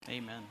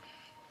Amen.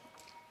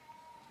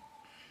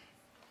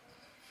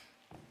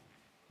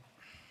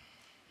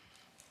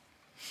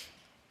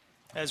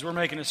 As we're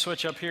making a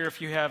switch up here,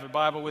 if you have a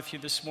Bible with you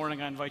this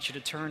morning, I invite you to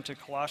turn to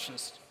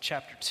Colossians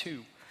chapter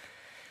 2.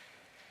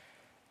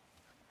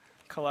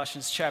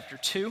 Colossians chapter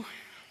 2.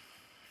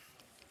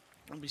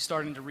 I'll be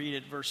starting to read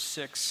at verse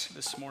 6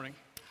 this morning.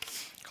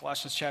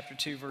 Colossians chapter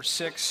 2, verse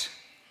 6.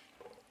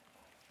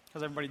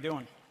 How's everybody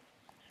doing?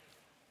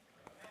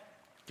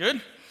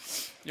 Good?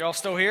 You all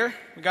still here?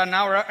 We got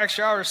an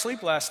extra hour of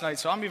sleep last night,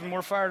 so I'm even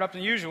more fired up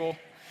than usual.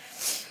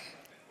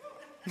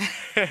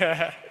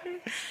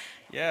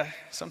 Yeah,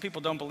 some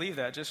people don't believe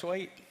that. Just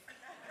wait.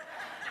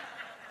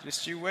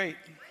 Just you wait.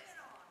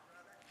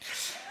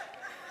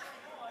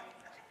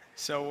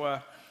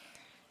 So,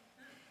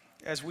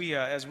 as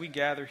we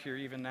gather here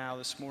even now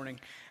this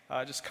morning,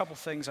 just a couple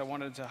things I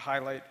wanted to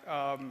highlight.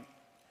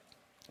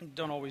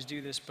 Don't always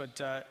do this,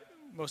 but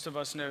most of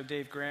us know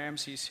Dave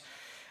Grams. He's,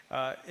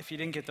 if you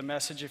didn't get the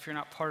message, if you're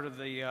not part of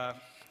the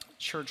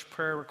church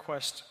prayer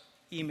request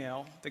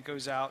email that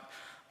goes out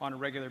on a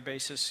regular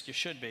basis, you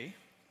should be,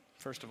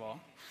 first of all.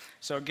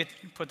 So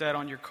put that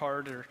on your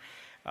card or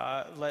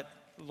let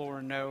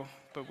Lauren know.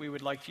 But we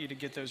would like you to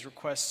get those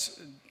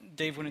requests.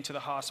 Dave went into the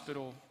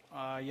hospital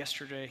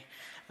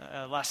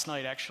last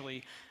night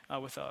actually,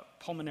 with a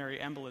pulmonary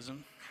embolism,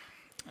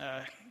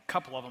 a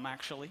couple of them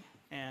actually,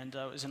 and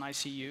was in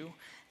ICU,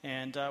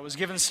 and was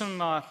given some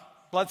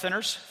blood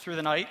thinners through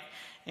the night,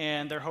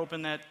 and they're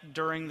hoping that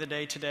during the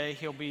day today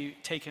he'll be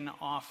taken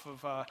off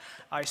of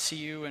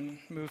ICU and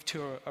moved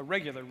to a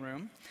regular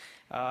room.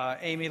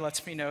 Amy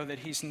lets me know that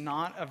he's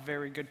not a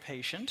very good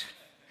patient.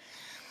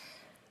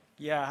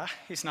 Yeah,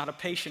 he's not a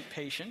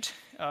patient.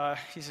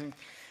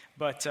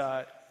 But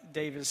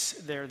Dave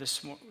is there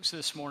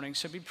this morning,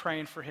 so be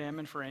praying for him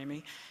and for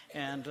Amy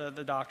and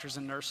the doctors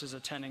and nurses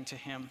attending to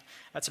him.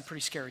 That's a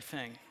pretty scary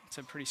thing. It's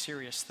a pretty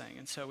serious thing,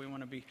 and so we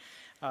want to be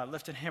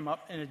lifting him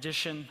up. In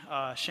addition,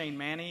 Shane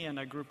Manny and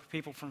a group of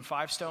people from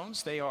Five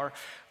Stones, they are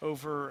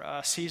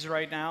overseas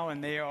right now,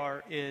 and they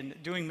are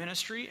doing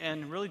ministry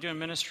and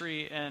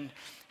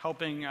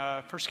helping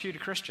persecuted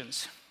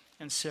Christians.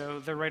 And so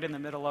they're right in the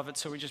middle of it,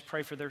 so we just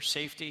pray for their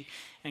safety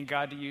and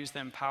God to use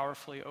them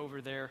powerfully over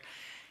there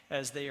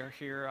as they are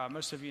here.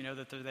 Most of you know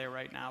that they're there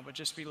right now, but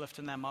just be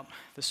lifting them up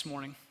this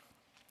morning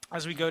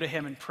as we go to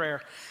him in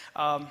prayer.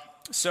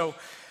 So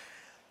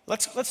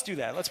let's do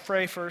that. Let's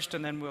pray first,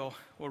 and then we'll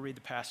read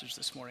the passage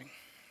this morning.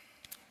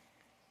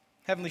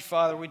 Heavenly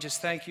Father, we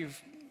just thank you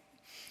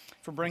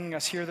for bringing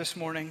us here this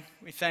morning.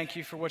 We thank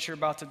you for what you're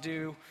about to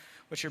do,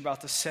 what you're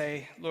about to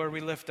say. Lord,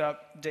 we lift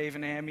up Dave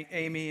and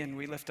Amy, and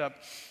we lift up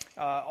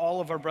all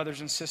of our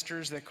brothers and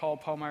sisters that call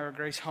Palmyra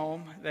Grace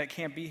home that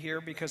can't be here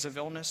because of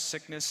illness,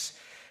 sickness,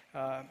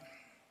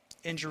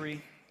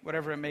 injury,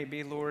 whatever it may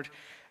be. Lord,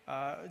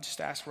 just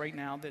ask right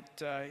now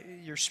that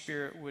your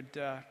Spirit would,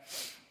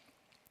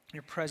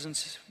 your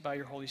presence by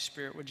your Holy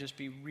Spirit would just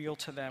be real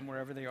to them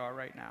wherever they are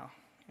right now.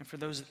 And for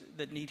those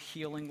that need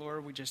healing,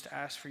 Lord, we just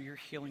ask for your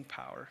healing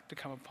power to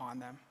come upon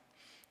them.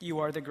 You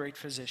are the great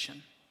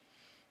physician.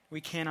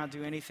 We cannot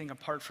do anything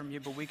apart from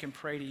you, but we can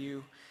pray to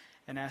you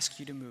and ask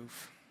you to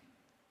move.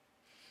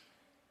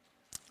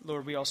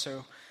 Lord, we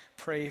also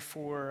pray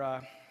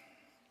for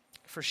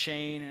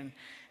Shane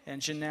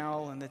and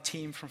Janelle and the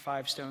team from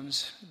Five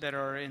Stones that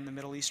are in the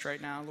Middle East right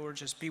now. Lord,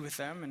 just be with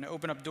them and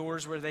open up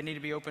doors where they need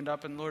to be opened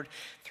up. And Lord,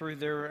 through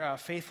their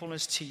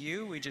faithfulness to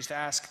you, we just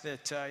ask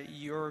that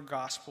your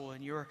gospel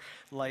and your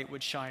light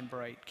would shine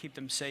bright. Keep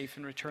them safe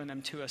and return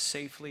them to us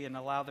safely, and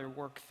allow their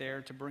work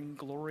there to bring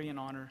glory and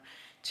honor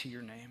to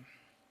your name.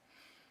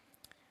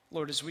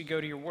 Lord, as we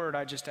go to your word,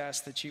 I just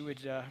ask that you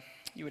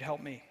would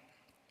help me.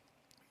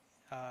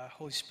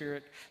 Holy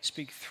Spirit,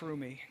 speak through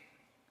me.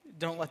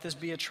 Don't let this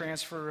be a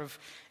transfer of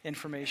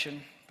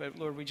information, but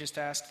Lord, we just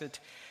ask that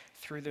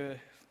through the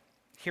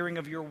hearing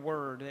of your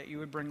word, that you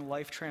would bring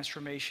life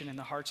transformation in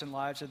the hearts and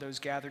lives of those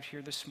gathered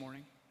here this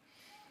morning.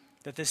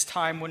 That this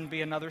time wouldn't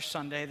be another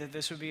Sunday, that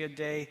this would be a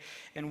day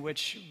in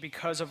which,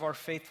 because of our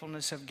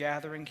faithfulness of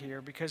gathering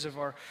here, because of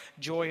our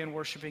joy in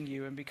worshiping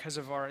you, and because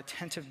of our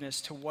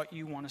attentiveness to what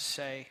you want to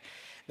say,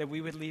 that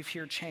we would leave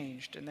here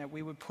changed, and that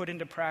we would put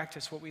into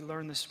practice what we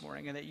learned this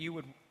morning, and that you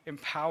would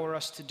empower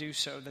us to do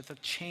so, that the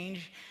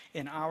change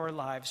in our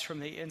lives from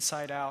the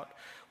inside out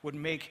would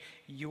make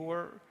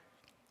your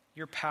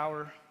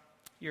power,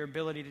 your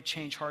ability to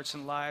change hearts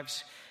and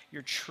lives,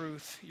 your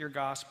truth, your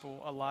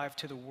gospel alive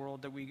to the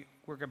world that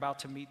we're about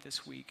to meet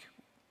this week.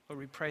 Lord,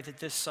 we pray that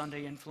this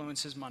Sunday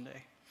influences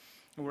Monday.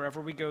 And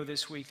wherever we go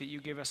this week, that you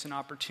give us an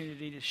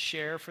opportunity to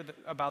share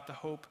about the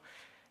hope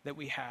that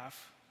we have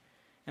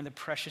in the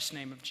precious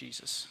name of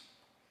Jesus.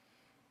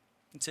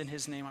 It's in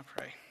his name I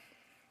pray.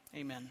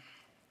 Amen.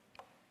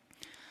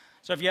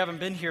 So if you haven't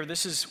been here,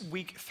 this is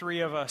week 3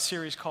 of a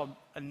series called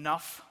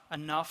Enough.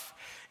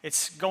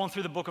 It's going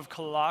through the book of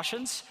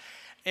Colossians,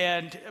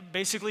 and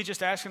basically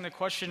just asking the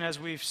question, as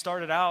we've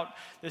started out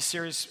this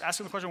series,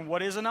 asking the question,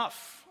 what is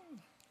enough?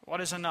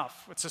 What is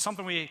enough?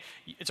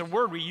 It's a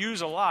word we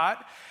use a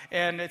lot,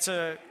 and it's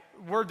a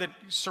word that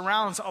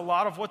surrounds a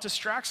lot of what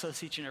distracts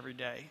us each and every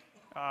day.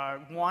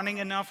 Wanting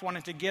enough,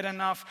 wanting to get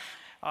enough.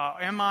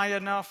 Am I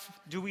enough?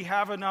 Do we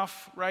have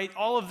enough, right?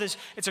 All of this,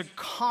 it's a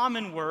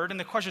common word, and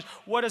the question is,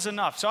 what is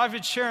enough? So I've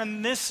been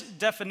sharing this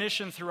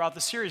definition throughout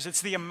the series.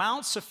 It's the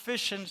amount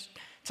sufficient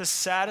to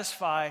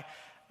satisfy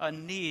a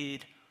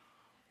need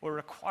or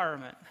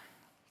requirement.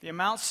 The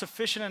amount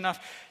sufficient enough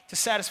to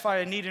satisfy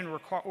a need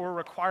or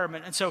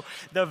requirement. And so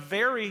the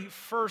very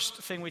first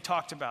thing we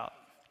talked about,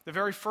 the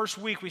very first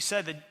week we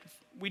said that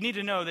we need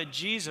to know that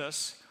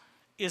Jesus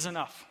is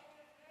enough.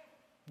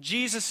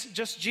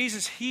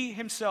 Jesus, he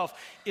himself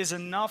is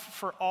enough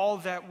for all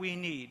that we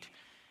need.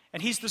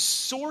 And he's the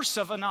source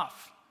of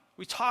enough.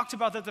 We talked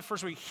about that the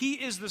first week. He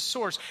is the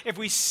source. If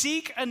we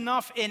seek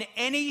enough in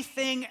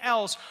anything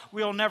else,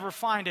 we'll never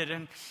find it.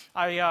 And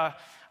I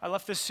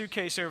left this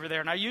suitcase over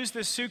there, and I used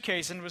this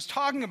suitcase and was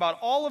talking about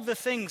all of the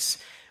things,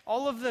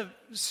 all of the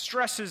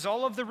stresses,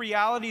 all of the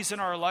realities in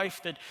our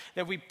life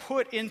that we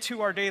put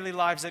into our daily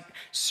lives, that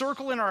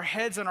circle in our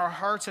heads and our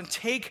hearts and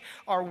take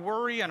our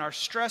worry and our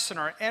stress and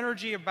our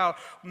energy about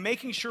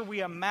making sure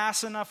we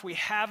amass enough, we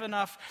have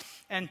enough,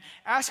 and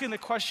asking the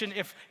question,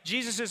 if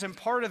Jesus isn't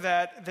part of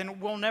that, then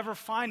we'll never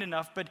find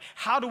enough, but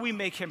how do we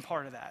make him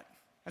part of that?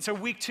 And so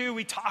week 2,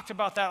 we talked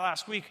about that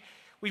last week.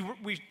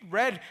 We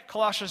read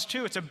Colossians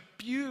 2. It's a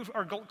beautiful,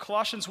 or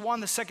Colossians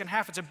 1, the second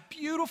half. It's a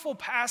beautiful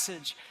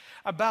passage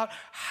about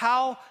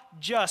how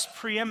just,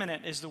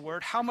 preeminent is the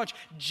word, how much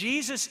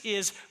Jesus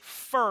is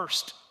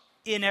first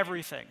in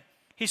everything.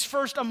 He's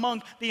first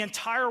among the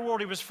entire world.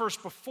 He was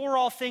first before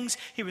all things.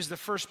 He was the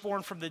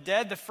firstborn from the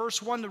dead, the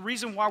first one. The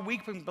reason why we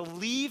can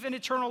believe in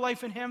eternal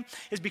life in him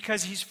is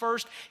because he's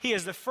first. He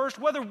is the first.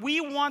 Whether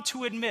we want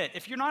to admit,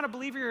 if you're not a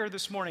believer here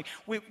this morning,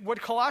 what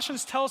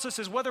Colossians tells us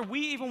is whether we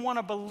even want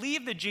to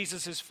believe that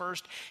Jesus is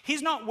first,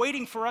 he's not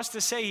waiting for us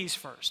to say he's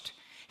first.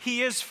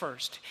 He is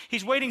first.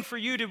 He's waiting for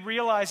you to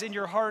realize in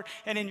your heart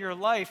and in your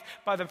life,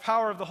 by the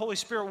power of the Holy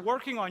Spirit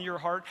working on your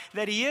heart,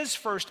 that he is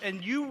first,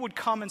 and you would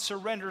come and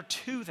surrender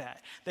to that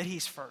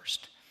he's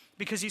first.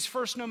 Because he's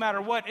first no matter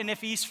what. And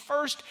if he's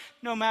first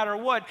no matter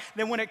what,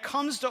 then when it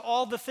comes to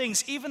all the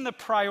things, even the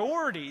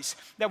priorities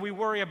that we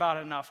worry about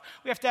enough,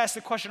 we have to ask the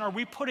question, are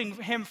we putting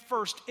him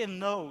first in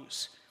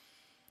those?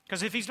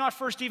 Because if he's not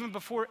first even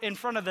before in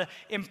front of the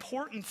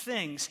important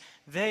things,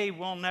 they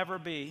will never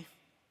be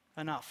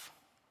enough.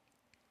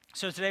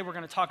 So today we're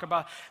going to talk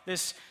about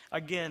this,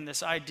 again,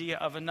 this idea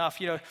of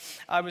enough. You know,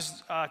 I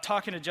was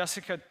talking to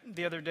Jessica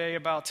the other day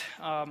about,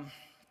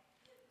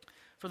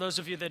 for those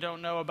of you that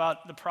don't know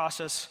about the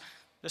process,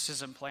 this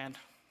isn't planned.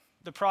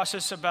 The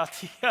process about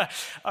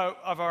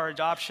of our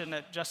adoption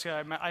that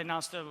Jessica, I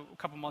announced a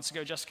couple months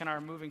ago, Jessica and I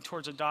are moving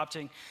towards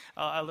adopting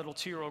a little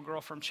 2-year-old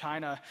girl from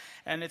China.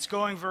 And it's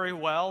going very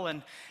well,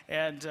 and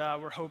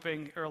we're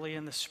hoping early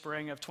in the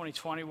spring of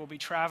 2020 we'll be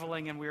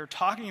traveling. And we were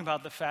talking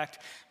about the fact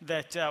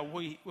that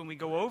when we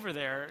go over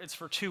there, it's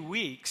for 2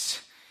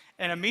 weeks.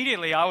 And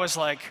immediately I was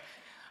like,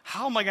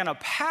 how am I going to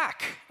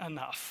pack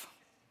enough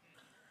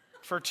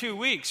for 2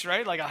 weeks,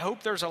 right? Like, I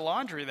hope there's a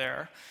laundry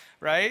there,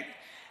 right?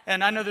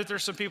 And I know that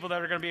there's some people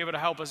that are going to be able to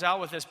help us out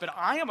with this, but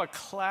I am a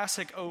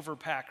classic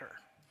overpacker.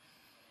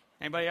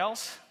 Anybody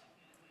else?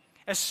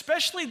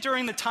 Especially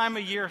during the time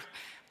of year.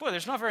 Boy,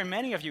 there's not very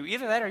many of you.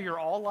 Either that or you're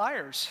all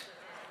liars.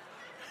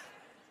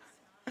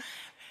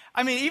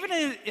 I mean,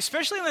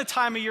 especially in the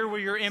time of year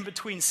where you're in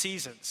between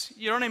seasons.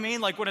 You know what I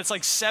mean? Like when it's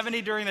like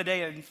 70 during the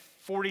day and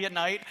 40 at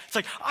night. It's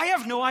like, I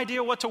have no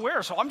idea what to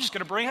wear, so I'm just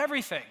going to bring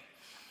everything.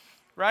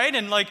 Right?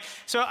 And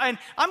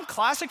I'm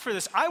classic for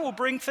this. I will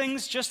bring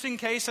things just in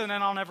case, and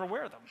then I'll never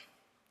wear them.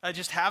 I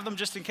just have them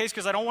just in case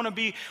because I don't want to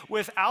be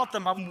without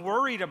them. I'm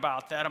worried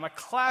about that. I'm a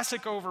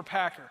classic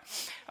overpacker.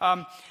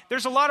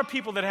 There's a lot of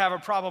people that have a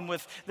problem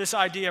with this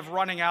idea of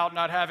running out,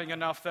 not having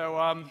enough,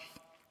 though.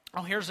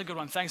 Here's a good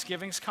one.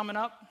 Thanksgiving's coming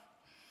up.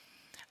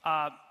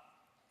 I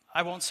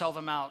won't sell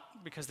them out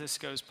because this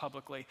goes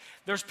publicly.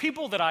 There's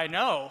people that I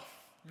know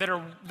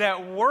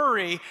that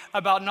worry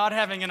about not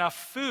having enough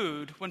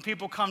food when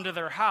people come to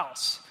their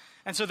house.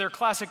 And so they're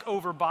classic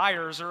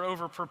overbuyers or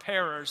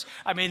overpreparers.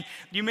 I mean,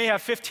 you may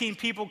have 15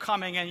 people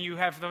coming and you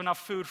have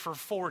enough food for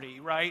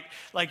 40, right?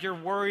 Like you're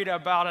worried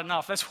about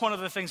enough. That's one of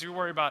the things we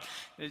worry about.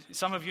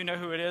 Some of you know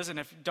who it is, and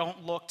if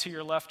don't look to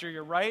your left or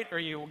your right, or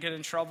you will get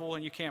in trouble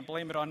and you can't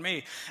blame it on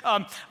me.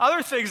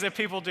 Other things that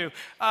people do.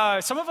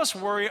 Some of us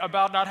worry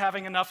about not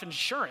having enough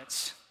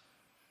insurance.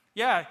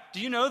 Yeah, do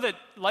you know that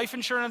life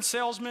insurance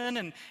salesmen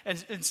and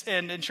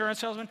insurance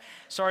salesmen,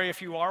 sorry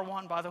if you are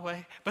one, by the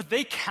way, but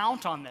they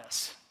count on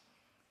this.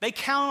 They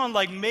count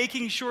on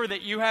making sure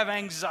that you have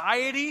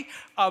anxiety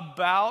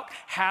about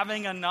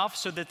having enough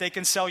so that they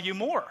can sell you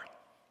more.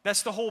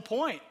 That's the whole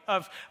point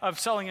of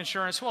selling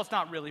insurance. Well, it's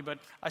not really, but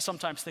I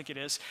sometimes think it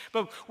is.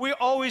 But we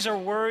always are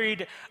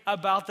worried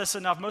about this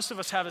enough. Most of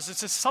us have this.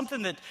 It's just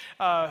something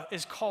that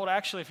is called,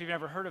 actually, if you've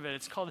never heard of it,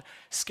 it's called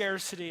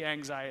scarcity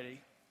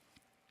anxiety.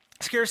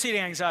 Scarcity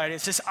anxiety.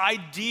 It's this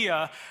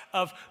idea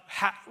of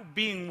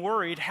being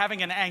worried,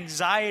 having an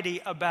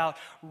anxiety about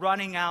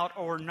running out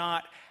or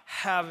not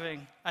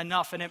having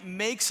enough. And it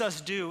makes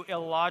us do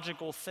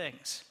illogical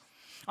things.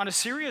 On a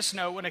serious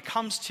note, when it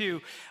comes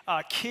to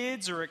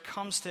kids or it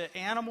comes to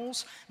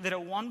animals that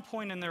at one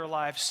point in their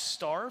lives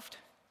starved,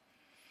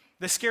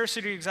 the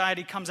scarcity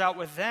anxiety comes out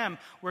with them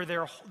where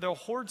they'll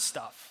hoard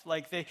stuff,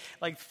 like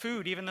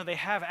food. Even though they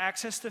have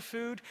access to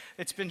food,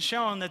 it's been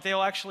shown that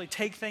they'll actually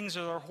take things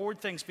or they'll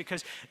hoard things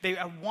because they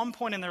at one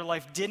point in their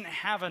life didn't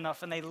have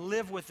enough, and they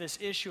live with this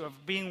issue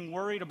of being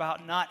worried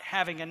about not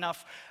having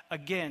enough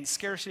again.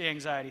 Scarcity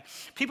anxiety.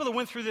 People that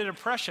went through the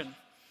Depression.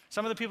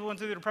 Some of the people went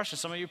through the Depression.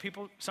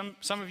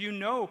 Some of you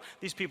know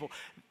these people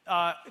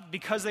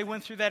because they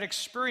went through that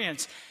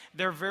experience.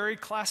 They're very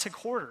classic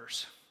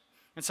hoarders.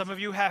 And some of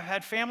you have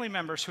had family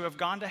members who have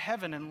gone to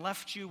heaven and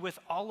left you with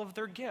all of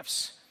their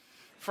gifts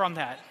from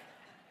that.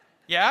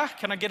 Yeah?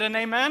 Can I get an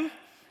amen?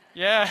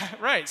 Yeah,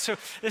 right. So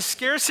this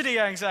scarcity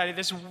anxiety,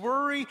 this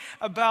worry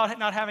about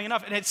not having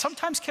enough, and it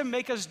sometimes can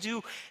make us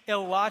do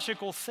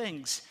illogical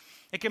things.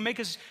 It can make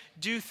us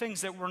do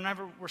things that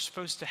were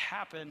supposed to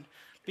happen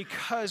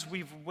because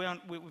we've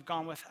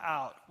gone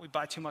without. We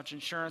buy too much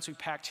insurance, we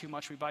pack too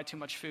much, we buy too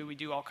much food, we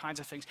do all kinds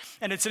of things.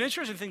 And it's an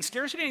interesting thing.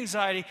 Scarcity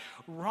anxiety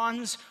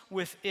runs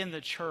within the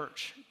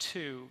church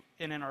too,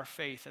 and in our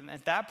faith. And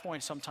at that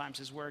point sometimes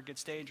is where it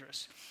gets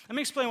dangerous. Let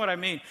me explain what I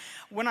mean.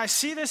 When I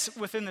see this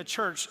within the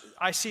church,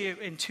 I see it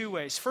in two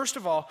ways. First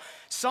of all,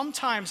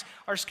 sometimes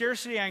our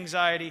scarcity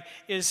anxiety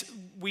is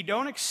we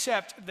don't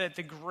accept that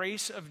the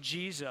grace of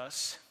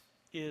Jesus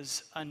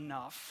is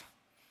enough.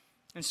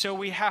 And so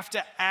we have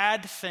to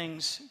add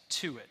things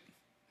to it.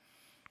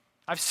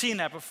 I've seen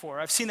that before.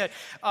 I've seen that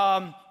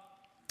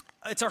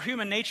it's our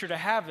human nature to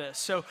have this.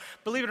 So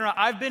believe it or not,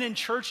 I've been in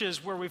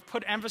churches where we've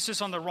put emphasis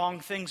on the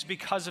wrong things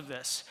because of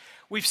this.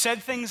 We've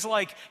said things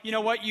like, you know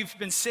what, you've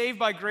been saved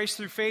by grace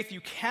through faith. You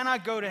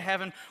cannot go to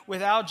heaven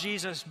without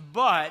Jesus,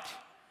 but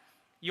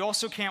you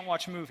also can't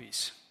watch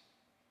movies.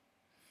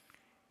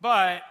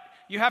 But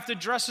you have to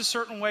dress a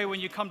certain way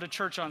when you come to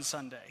church on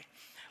Sunday.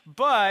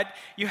 But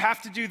you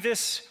have to do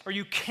this or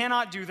you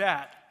cannot do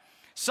that.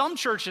 Some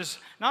churches,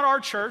 not our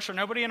church or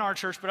nobody in our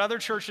church, but other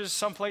churches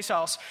someplace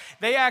else,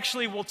 they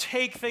actually will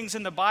take things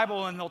in the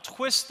Bible and they'll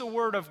twist the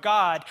word of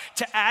God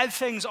to add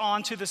things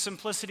onto the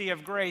simplicity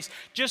of grace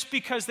just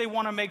because they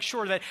want to make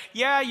sure that,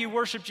 yeah, you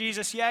worship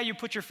Jesus, yeah, you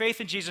put your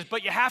faith in Jesus,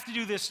 but you have to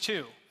do this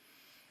too.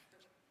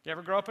 You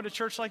ever grow up in a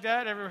church like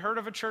that? Ever heard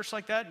of a church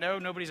like that? No,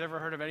 nobody's ever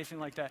heard of anything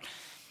like that.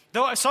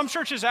 Though some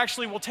churches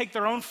actually will take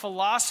their own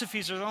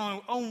philosophies or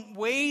their own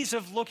ways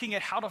of looking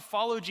at how to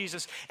follow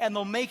Jesus, and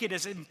they'll make it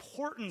as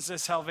important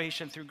as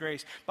salvation through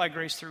grace, by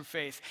grace through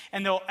faith.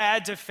 And they'll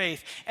add to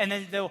faith, and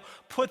then they'll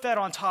put that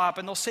on top,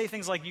 and they'll say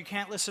things like, you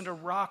can't listen to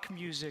rock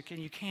music,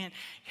 and you can't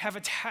have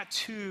a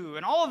tattoo,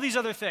 and all of these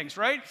other things,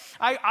 right?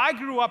 I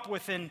grew up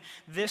within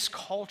this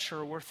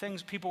culture where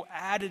people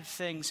added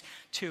things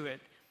to it.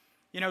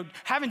 You know,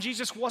 having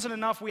Jesus wasn't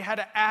enough. We had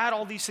to add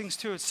all these things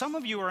to it. Some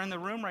of you are in the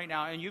room right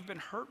now, and you've been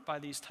hurt by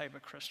these type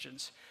of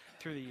Christians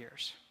through the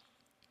years.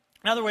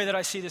 Another way that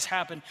I see this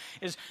happen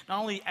is not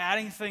only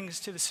adding things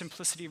to the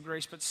simplicity of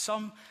grace, but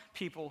some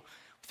people,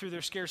 through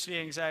their scarcity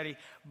anxiety,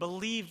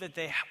 believe that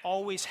they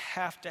always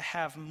have to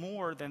have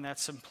more than that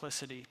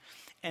simplicity,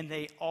 and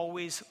they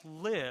always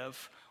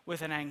live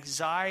with an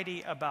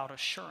anxiety about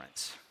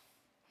assurance.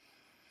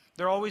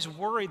 They're always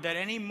worried that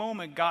any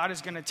moment God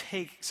is going to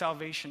take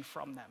salvation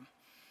from them.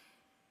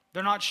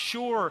 They're not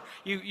sure.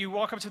 You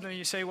walk up to them and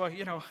you say, well,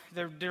 you know,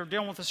 they're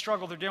dealing with a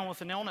struggle, they're dealing with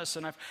an illness,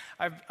 and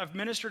I've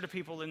ministered to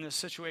people in this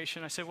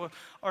situation. I said, well,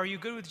 are you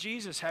good with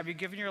Jesus? Have you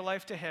given your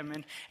life to him?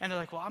 And they're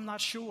like, well, I'm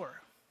not sure.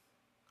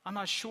 I'm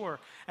not sure.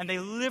 And they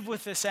live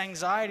with this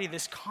anxiety,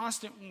 this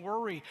constant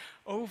worry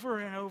over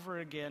and over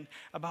again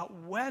about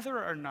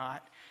whether or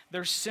not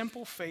their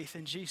simple faith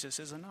in Jesus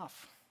is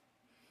enough.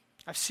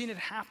 I've seen it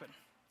happen.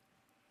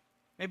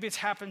 Maybe it's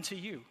happened to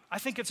you. I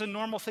think it's a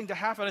normal thing to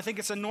happen. I think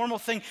it's a normal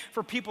thing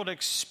for people to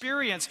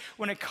experience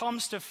when it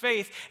comes to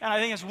faith. And I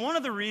think it's one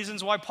of the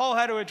reasons why Paul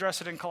had to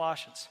address it in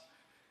Colossians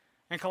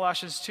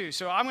 2.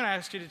 So I'm going to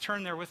ask you to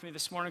turn there with me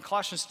this morning.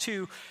 Colossians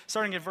 2,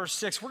 starting at verse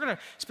 6. We're going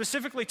to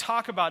specifically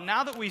talk about,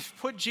 now that we've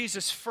put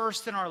Jesus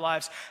first in our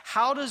lives,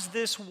 how does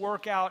this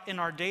work out in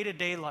our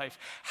day-to-day life?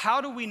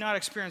 How do we not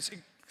experience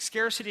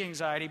scarcity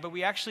anxiety, but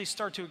we actually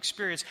start to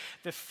experience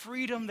the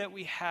freedom that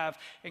we have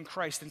in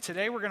Christ? And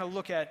today we're going to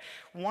look at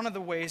one of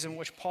the ways in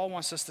which Paul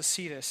wants us to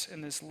see this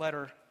in this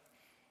letter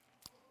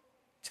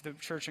to the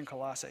church in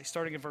Colossae.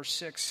 Starting at verse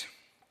 6.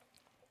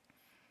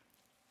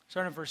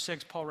 Starting at verse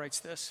 6, Paul writes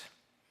this.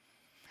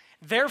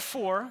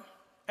 Therefore,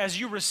 as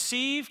you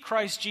receive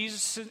Christ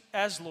Jesus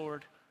as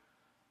Lord,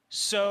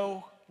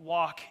 so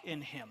walk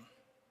in him.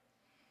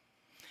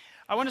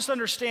 I want us to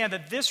understand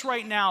that this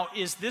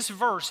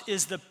verse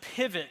is the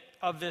pivot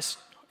of this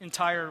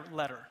entire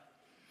letter.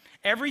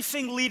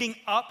 Everything leading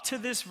up to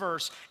this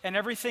verse and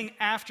everything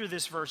after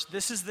this verse,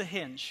 this is the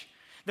hinge.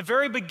 The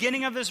very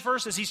beginning of this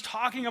verse, as he's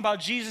talking about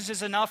Jesus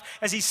is enough,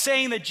 as he's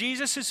saying that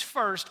Jesus is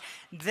first,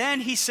 then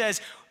he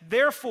says,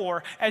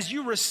 therefore, as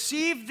you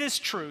receive this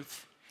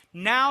truth,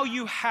 now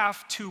you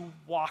have to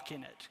walk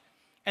in it.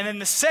 And then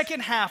the second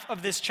half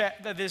of this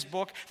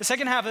book, the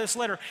second half of this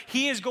letter,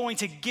 he is going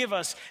to give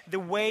us the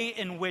way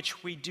in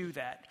which we do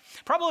that.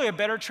 Probably a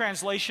better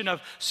translation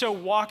of so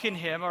walk in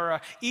him, or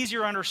an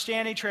easier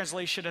understanding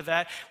translation of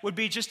that would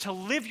be just to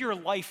live your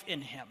life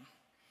in him.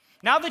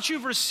 Now that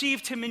you've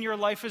received him in your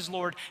life as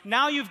Lord,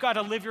 now you've got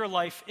to live your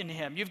life in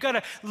him. You've got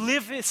to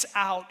live this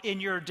out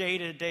in your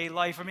day-to-day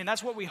life. I mean,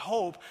 that's what we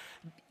hope.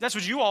 That's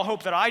what you all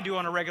hope that I do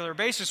on a regular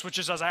basis, which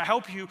is as I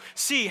help you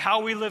see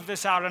how we live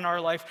this out in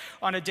our life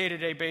on a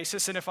day-to-day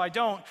basis. And if I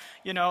don't,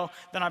 then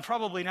I'm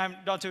probably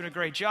not doing a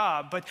great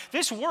job. But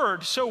this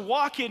word, so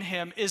walk in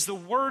him, is the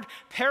word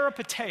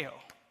peripateo.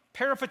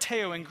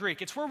 Peripateo in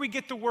Greek. It's where we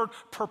get the word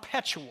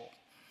perpetual.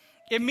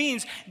 It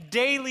means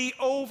daily,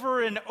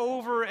 over and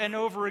over and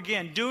over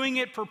again, doing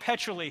it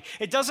perpetually.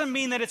 It doesn't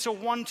mean that it's a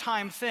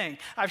one-time thing.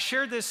 I've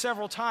shared this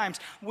several times.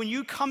 When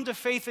you come to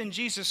faith in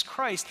Jesus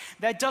Christ,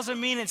 that doesn't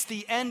mean it's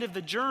the end of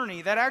the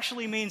journey. That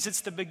actually means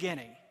it's the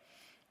beginning,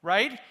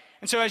 right?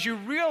 And so as you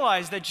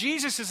realize that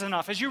Jesus is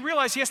enough, as you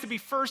realize he has to be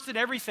first in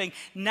everything,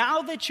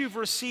 now that you've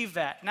received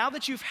that, now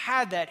that you've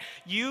had that,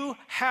 you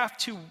have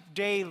to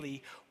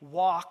daily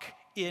walk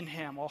in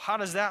him. Well, how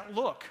does that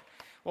look?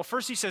 Well,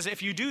 first he says,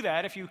 if you do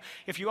that,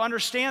 if you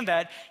understand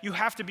that, you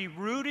have to be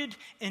rooted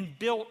and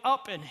built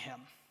up in him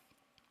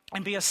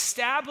and be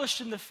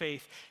established in the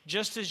faith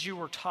just as you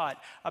were taught,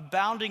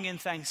 abounding in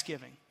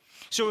thanksgiving.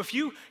 So if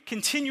you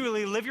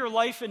continually live your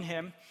life in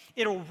him,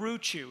 it'll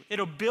root you,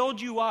 it'll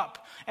build you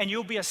up, and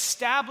you'll be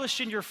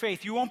established in your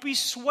faith. You won't be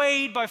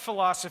swayed by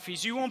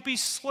philosophies. You won't be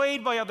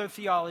swayed by other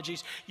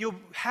theologies. You'll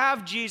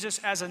have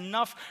Jesus as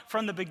enough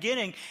from the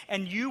beginning,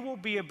 and you will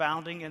be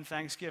abounding in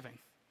thanksgiving.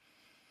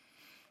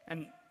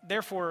 And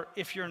therefore,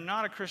 if you're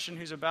not a Christian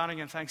who's abounding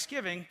in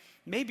thanksgiving,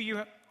 maybe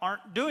you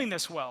aren't doing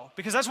this well,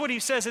 because that's what he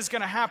says is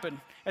going to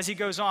happen as he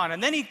goes on.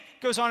 And then he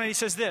goes on and he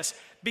says this,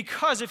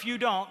 because if you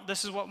don't,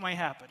 this is what may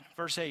happen.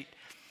 Verse 8,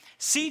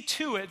 see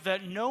to it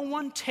that no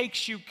one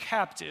takes you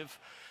captive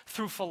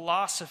through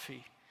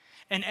philosophy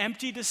and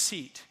empty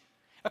deceit,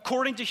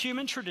 according to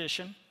human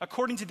tradition,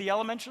 according to the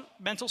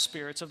elemental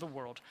spirits of the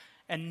world,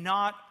 and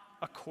not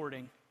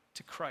according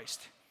to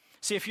Christ.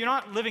 See, if you're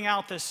not living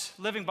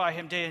by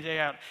him day in, day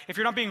out, if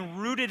you're not being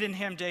rooted in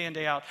him day in,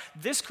 day out,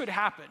 this could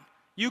happen.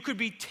 You could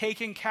be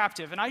taken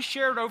captive. And I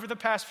shared over the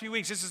past few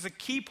weeks, this is the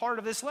key part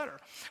of this letter.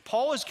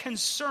 Paul is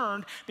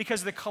concerned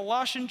because the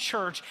Colossian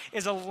church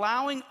is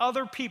allowing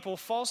other people,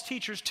 false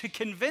teachers, to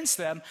convince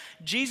them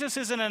Jesus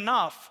isn't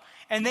enough.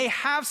 And they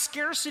have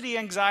scarcity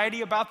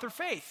anxiety about their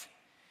faith.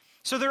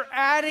 So they're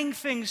adding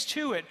things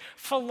to it,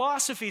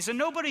 philosophies, and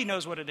nobody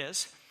knows what it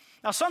is.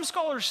 Now, some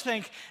scholars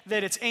think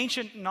that it's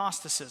ancient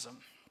Gnosticism,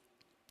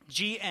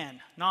 GN,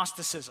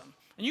 Gnosticism.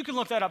 And you can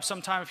look that up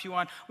sometime if you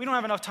want. We don't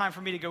have enough time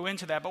for me to go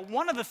into that. But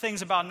one of the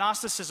things about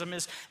Gnosticism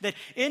is that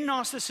in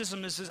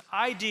Gnosticism is this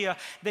idea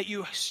that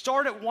you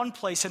start at one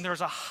place and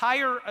there's a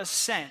higher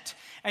ascent.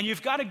 And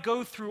you've got to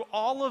go through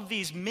all of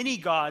these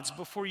mini-gods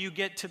before you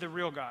get to the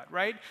real God,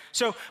 right?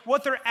 So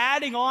what they're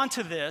adding on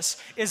to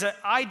this is an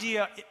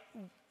idea,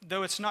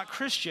 though it's not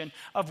Christian,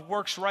 of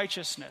works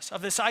righteousness,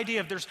 of this idea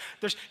of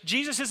there's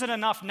Jesus isn't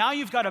enough. Now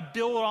you've got to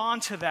build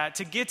onto that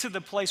to get to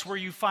the place where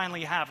you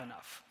finally have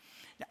enough.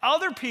 Now,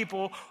 other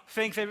people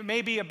think that it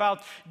may be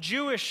about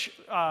Jewish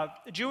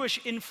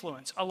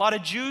influence. A lot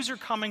of Jews are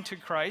coming to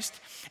Christ,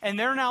 and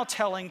they're now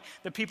telling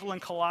the people in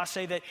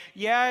Colossae that,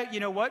 yeah,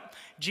 you know what?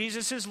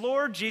 Jesus is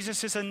Lord,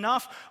 Jesus is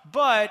enough,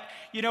 but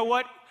you know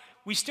what?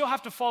 We still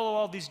have to follow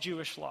all these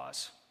Jewish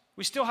laws.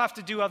 We still have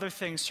to do other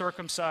things,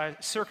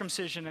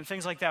 circumcision and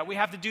things like that. We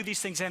have to do these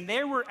things. And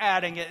they were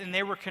adding it, and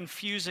they were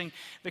confusing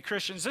the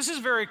Christians. This is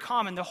very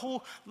common. The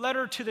whole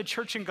letter to the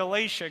church in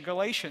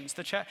Galatians,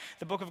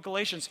 the book of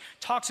Galatians,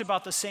 talks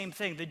about the same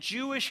thing, the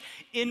Jewish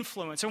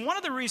influence. And one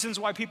of the reasons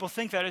why people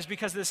think that is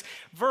because this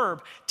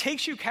verb,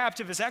 takes you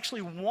captive, is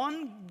actually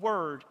one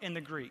word in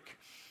the Greek.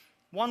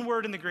 One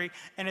word in the Greek,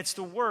 and it's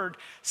the word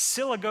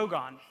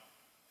synagogon.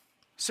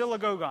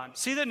 Synagogon.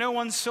 See that no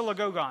one's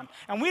synagogon.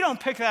 And we don't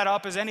pick that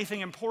up as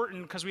anything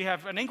important because we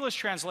have an English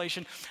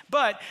translation,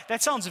 but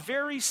that sounds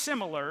very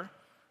similar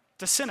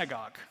to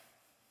synagogue.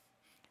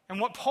 And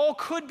what Paul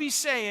could be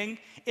saying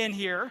in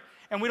here,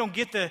 and we don't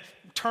get the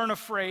turn of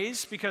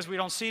phrase because we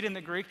don't see it in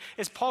the Greek,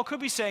 is Paul could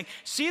be saying,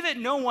 see that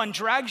no one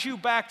drags you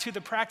back to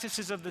the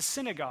practices of the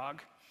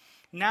synagogue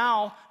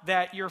now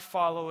that you're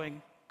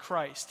following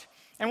Christ.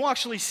 And we'll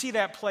actually see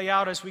that play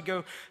out as we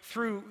go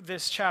through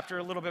this chapter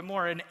a little bit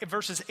more. In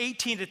verses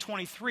 18 to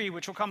 23,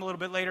 which will come a little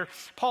bit later,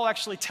 Paul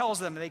actually tells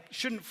them they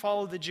shouldn't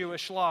follow the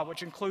Jewish law,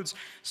 which includes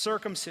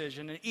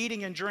circumcision and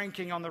eating and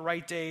drinking on the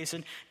right days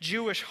and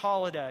Jewish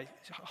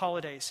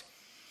holidays.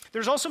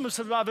 There's also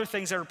some other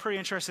things that are pretty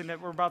interesting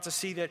that we're about to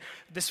see, that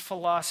this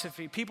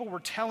philosophy. People were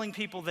telling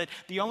people that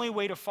the only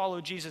way to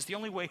follow Jesus, the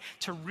only way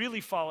to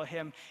really follow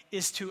him,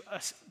 is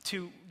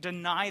to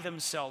deny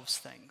themselves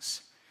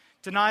things.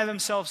 deny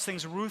themselves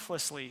things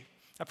ruthlessly,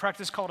 a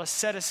practice called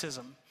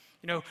asceticism.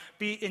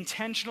 Be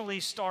intentionally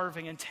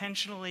starving,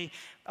 intentionally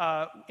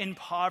in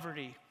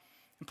poverty.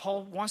 And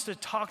Paul wants to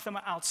talk them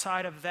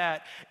outside of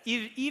that.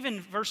 Even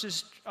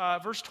verse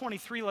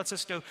 23 lets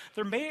us know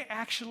there may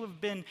actually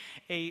have been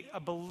a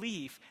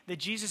belief that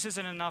Jesus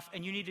isn't enough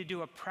and you need to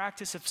do a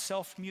practice of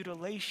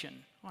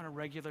self-mutilation on a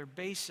regular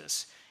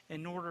basis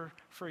in order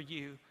for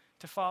you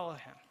to follow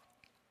him.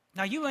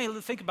 Now, you may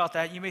think about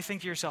that. You may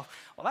think to yourself,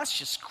 well, that's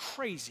just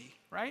crazy,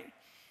 right?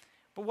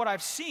 But what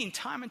I've seen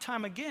time and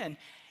time again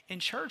in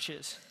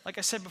churches, like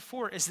I said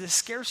before, is the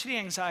scarcity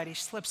anxiety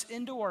slips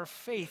into our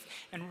faith,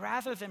 and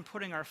rather than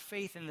putting our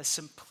faith in the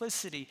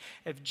simplicity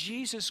of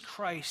Jesus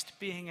Christ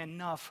being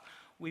enough,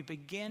 we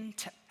begin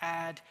to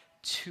add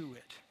to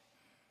it.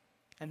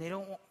 And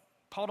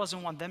Paul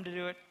doesn't want them to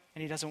do it,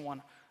 and he doesn't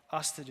want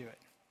us to do it.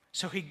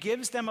 So he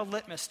gives them a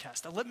litmus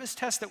test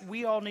that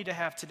we all need to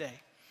have today.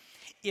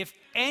 If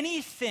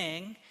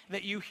anything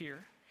that you hear,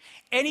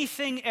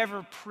 anything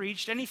ever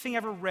preached, anything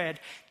ever read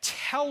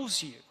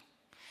tells you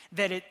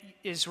that it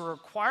is a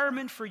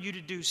requirement for you to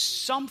do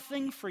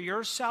something for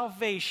your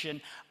salvation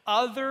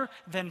other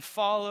than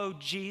follow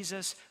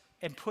Jesus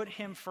and put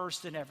him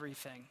first in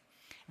everything,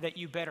 that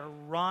you better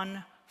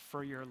run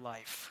for your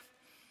life.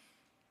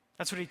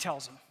 That's what he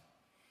tells them.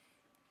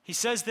 He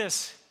says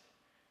this,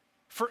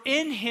 for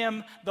in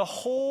him the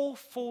whole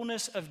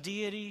fullness of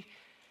deity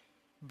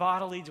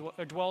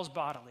dwells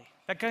bodily.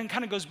 That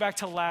kind of goes back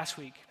to last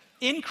week.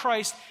 In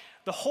Christ,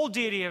 the whole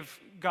deity of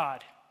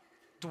God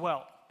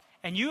dwelt.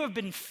 And you have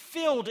been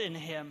filled in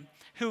him,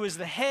 who is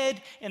the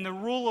head and the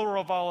ruler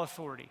of all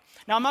authority.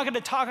 Now, I'm not going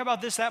to talk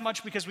about this that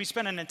much because we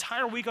spent an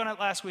entire week on it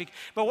last week.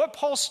 But what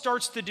Paul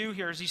starts to do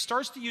here is he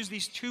starts to use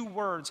these two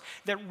words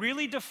that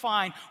really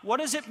define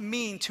what does it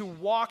mean to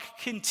walk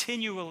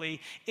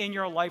continually in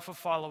your life of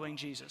following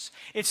Jesus.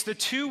 It's the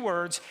two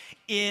words,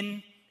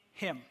 in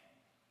him.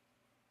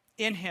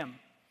 In him.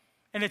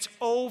 And it's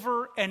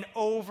over and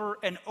over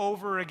and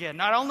over again.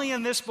 Not only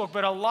in this book,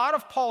 but a lot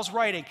of Paul's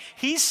writing.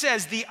 He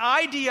says the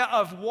idea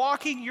of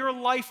walking your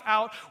life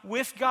out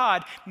with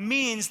God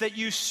means that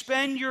you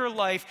spend your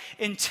life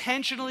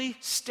intentionally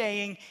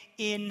staying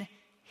in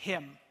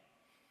him.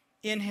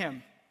 In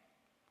him.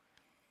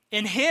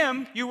 In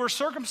him, you were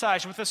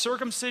circumcised with a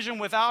circumcision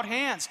without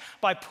hands,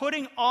 by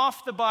putting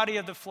off the body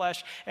of the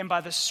flesh and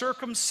by the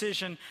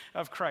circumcision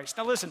of Christ.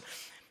 Now listen,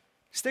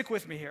 stick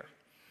with me here.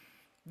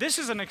 This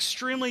is an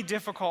extremely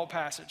difficult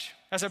passage.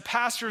 As a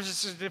pastor,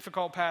 this is a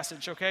difficult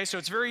passage, okay? So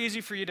it's very easy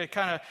for you to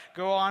kind of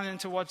go on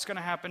into what's going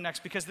to happen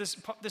next because this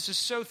is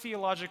so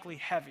theologically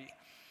heavy.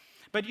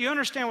 But you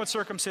understand what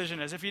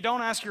circumcision is. If you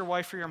don't, ask your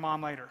wife or your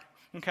mom later,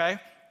 okay?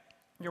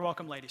 You're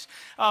welcome, ladies.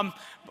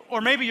 Or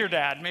maybe your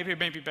dad. Maybe it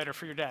may be better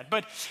for your dad.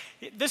 But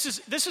this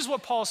is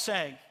what Paul's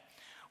saying.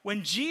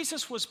 When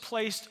Jesus was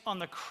placed on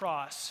the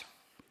cross,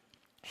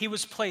 he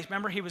was placed,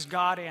 remember, he was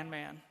God and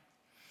man.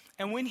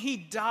 And when he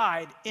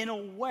died, in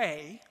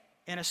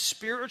a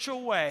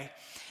spiritual way,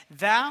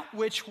 that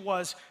which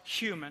was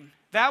human,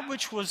 that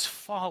which was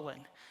fallen,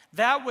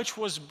 that which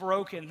was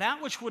broken,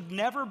 that which would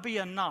never be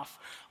enough,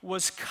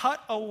 was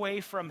cut away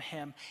from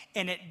him,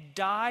 and it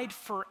died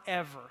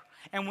forever.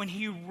 And when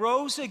he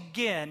rose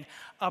again,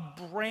 a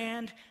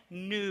brand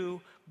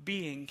new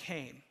being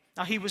came.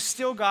 Now, he was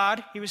still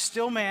God, he was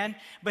still man,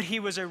 but he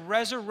was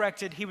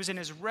he was in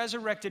his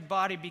resurrected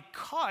body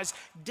because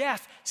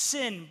death,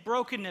 sin,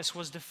 brokenness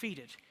was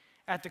defeated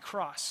at the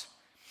cross.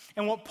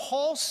 And what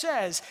Paul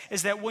says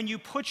is that when you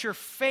put your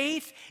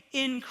faith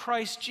in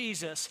Christ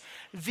Jesus,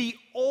 the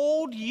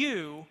old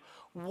you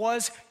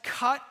was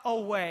cut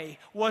away,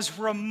 was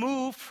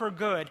removed for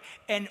good,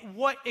 and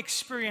what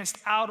experienced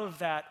out of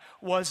that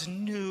was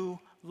new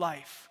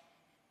life.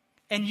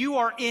 And you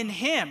are in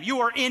him.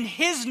 You are in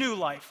his new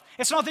life.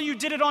 It's not that you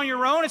did it on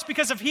your own. It's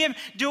because of him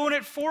doing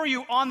it for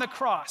you on the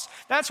cross.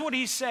 That's what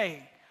he's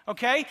saying,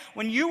 okay?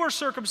 When you were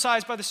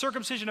circumcised by the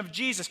circumcision of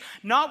Jesus,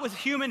 not with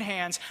human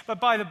hands, but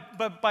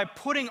by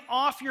putting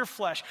off your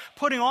flesh,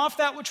 putting off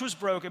that which was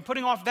broken,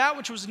 putting off that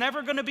which was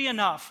never going to be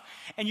enough,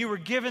 and you were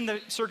given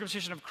the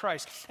circumcision of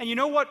Christ. And you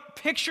know what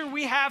picture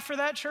we have for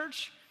that,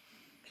 church?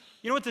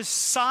 You know what the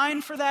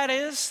sign for that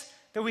is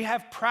that we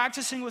have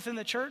practicing within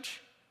the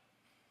church?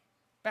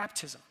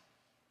 Baptism.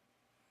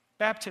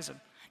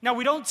 Baptism. Now,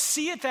 we don't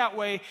see it that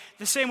way,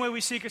 the same way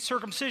we see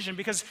circumcision,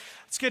 because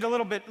let's get a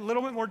little bit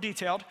more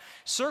detailed.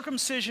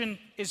 Circumcision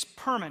is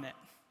permanent.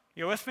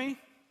 You with me?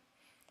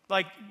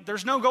 Like,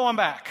 there's no going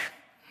back.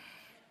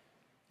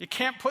 You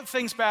can't put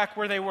things back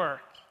where they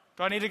were.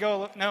 Do I need to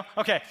go? No?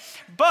 Okay.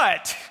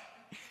 But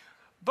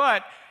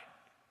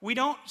we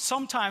don't,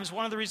 sometimes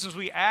one of the reasons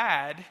we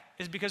add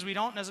is because we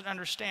don't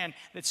understand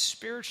that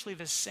spiritually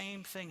the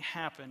same thing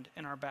happened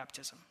in our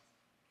baptism.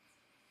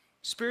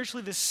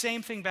 Spiritually, the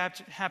same thing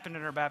happened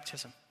in our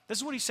baptism. This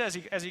is what he says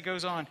as he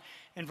goes on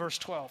in verse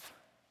 12.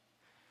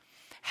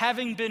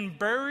 Having been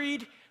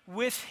buried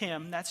with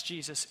him, that's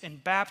Jesus, in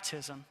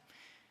baptism,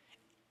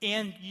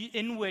 and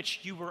in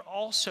which you were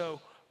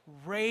also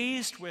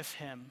raised with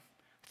him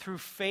through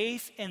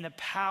faith in the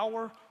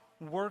power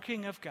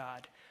working of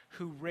God,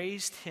 who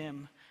raised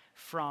him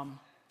from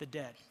the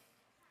dead.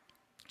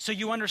 So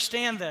you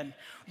understand then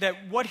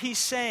that what he's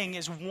saying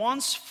is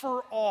once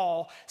for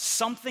all,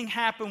 something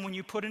happened when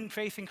you put in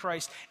faith in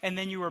Christ and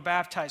then you were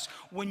baptized.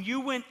 When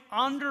you went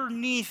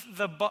underneath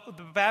the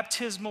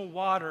baptismal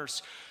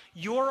waters,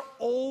 your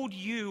old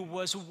you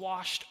was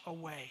washed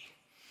away.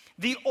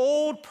 The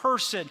old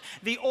person,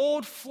 the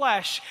old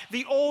flesh,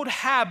 the old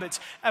habits.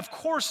 Of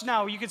course,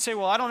 now you could say,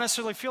 well, I don't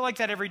necessarily feel like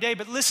that every day.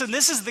 But listen,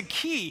 this is the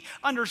key.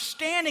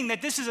 Understanding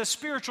that this is a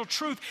spiritual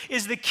truth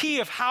is the key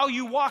of how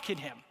you walk in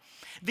him.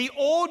 The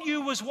old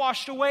you was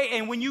washed away,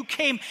 and when you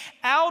came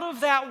out of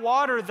that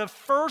water, the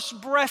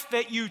first breath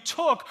that you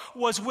took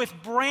was with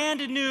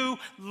brand new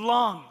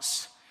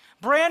lungs.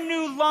 Brand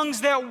new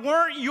lungs that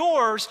weren't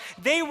yours,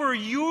 they were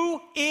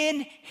you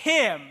in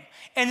him.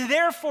 And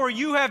therefore,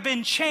 you have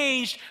been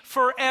changed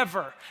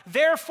forever.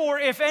 Therefore,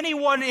 if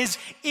anyone is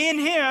in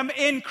him,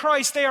 in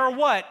Christ, they are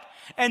what?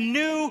 A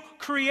new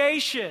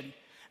creation.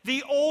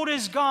 The old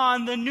is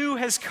gone, the new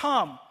has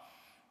come.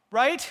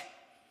 Right?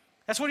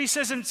 That's what he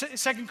says in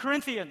 2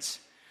 Corinthians.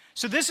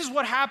 So this is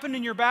what happened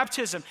in your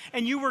baptism.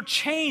 And you were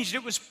changed.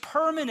 It was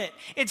permanent.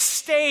 It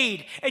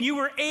stayed. And you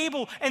were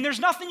able, and there's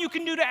nothing you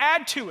can do to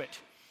add to it.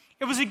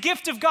 It was a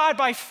gift of God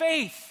by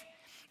faith.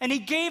 And he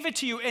gave it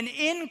to you. And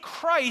in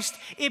Christ,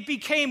 it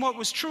became what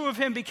was true of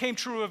him became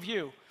true of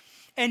you.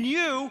 And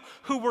you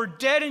who were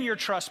dead in your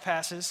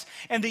trespasses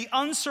and the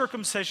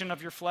uncircumcision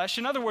of your flesh,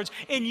 in other words,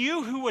 in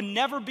you who would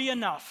never be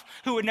enough,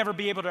 who would never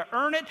be able to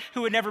earn it,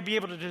 who would never be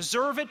able to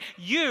deserve it,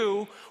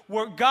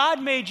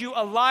 God made you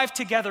alive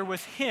together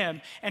with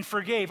him and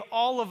forgave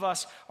all of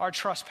us our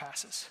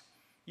trespasses.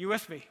 You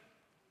with me?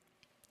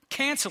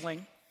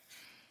 Canceling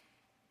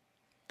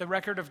the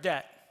record of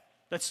debt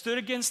that stood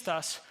against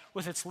us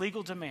with its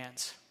legal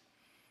demands.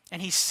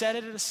 And he set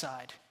it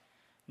aside,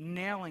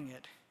 nailing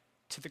it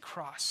to the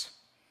cross.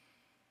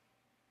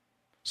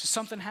 So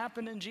something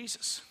happened in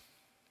Jesus.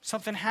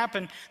 Something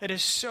happened that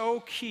is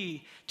so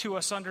key to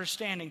us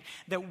understanding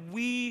that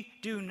we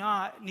do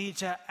not need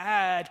to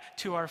add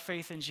to our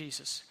faith in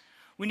Jesus.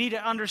 We need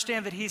to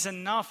understand that he's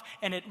enough,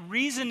 and the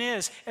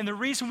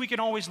reason we can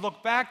always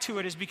look back to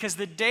it is because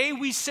the day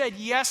we said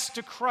yes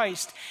to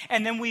Christ,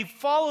 and then we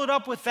followed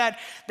up with that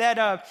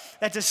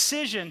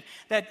decision,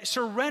 that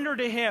surrender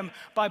to him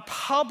by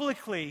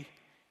publicly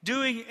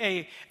doing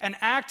an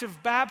act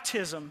of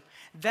baptism,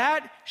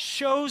 that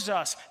shows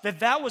us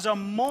that was a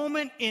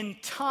moment in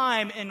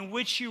time in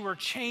which you were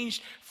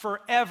changed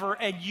forever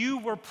and you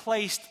were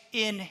placed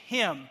in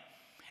him.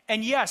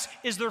 And yes,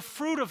 is there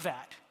fruit of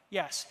that?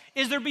 Yes.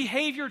 Is there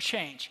behavior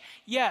change?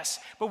 Yes.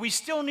 But we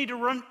still need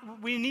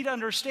to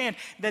understand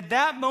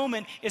that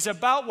moment is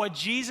about what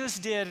Jesus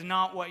did,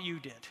 not what you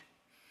did.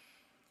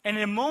 And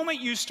in the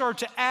moment you start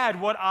to add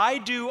what I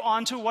do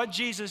onto what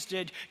Jesus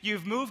did,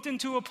 you've moved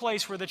into a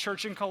place where the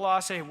church in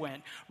Colossae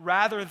went,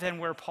 rather than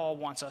where Paul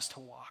wants us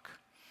to walk.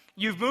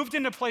 You've moved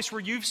into a place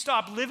where you've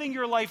stopped living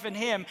your life in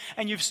him,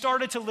 and you've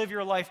started to live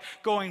your life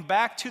going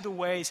back to the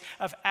ways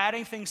of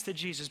adding things to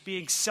Jesus,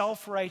 being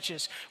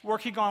self-righteous,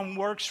 working on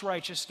works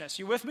righteousness.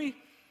 You with me?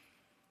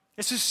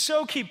 This is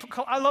so key.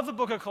 I love the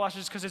book of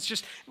Colossians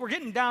because we're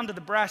getting down to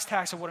the brass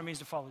tacks of what it means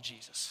to follow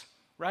Jesus,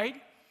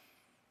 right?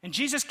 And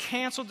Jesus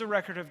canceled the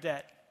record of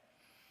debt.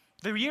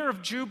 The year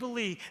of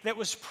Jubilee that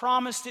was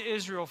promised to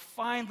Israel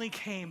finally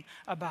came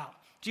about.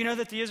 Do you know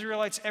that the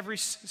Israelites every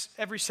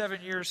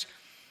 7 years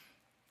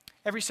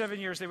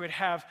they would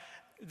have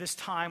this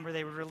time where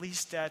they would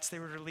release debts, they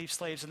would release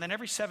slaves, and then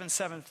every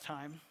seventh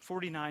time,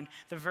 49,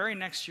 the very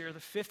next year, the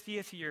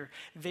 50th year,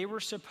 they were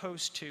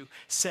supposed to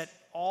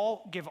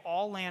give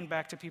all land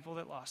back to people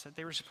that lost it.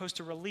 They were supposed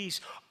to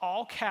release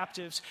all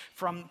captives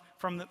from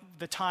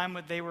the time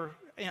when they were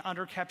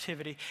under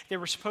captivity. They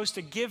were supposed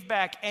to give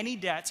back any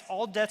debts.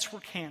 All debts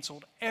were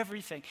canceled.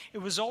 Everything. It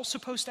was all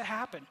supposed to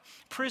happen.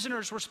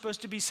 Prisoners were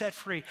supposed to be set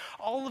free.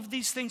 All of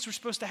these things were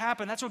supposed to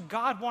happen. That's what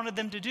God wanted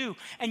them to do.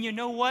 And you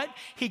know what?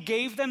 He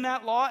gave them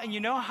that law, and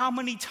you know how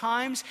many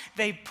times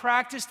they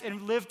practiced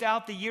and lived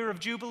out the year of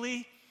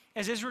Jubilee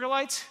as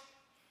Israelites?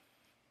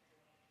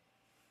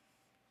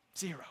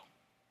 0.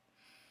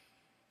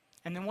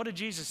 And then what did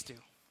Jesus do?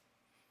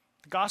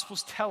 The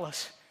Gospels tell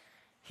us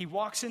he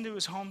walks into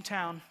his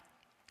hometown,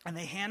 and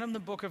they hand him the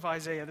book of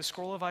Isaiah, the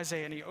scroll of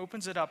Isaiah, and he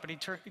opens it up, and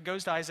he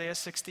goes to Isaiah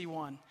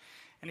 61,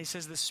 and he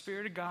says, "The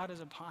Spirit of God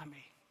is upon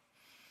me.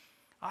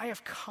 I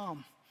have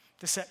come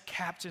to set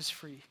captives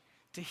free,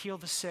 to heal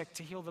the sick,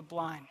 to heal the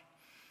blind.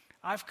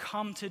 I've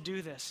come to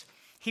do this."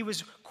 He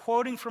was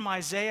quoting from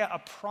Isaiah a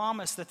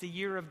promise that the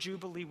year of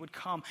Jubilee would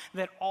come,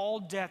 that all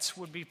debts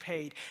would be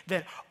paid,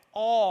 that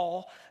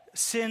all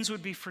sins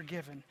would be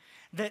forgiven,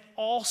 that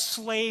all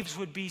slaves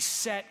would be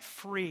set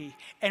free.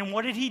 And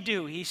what did he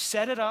do? He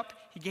set it up,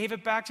 he gave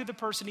it back to the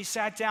person, he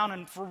sat down,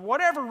 and for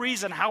whatever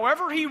reason,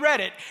 however he read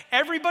it,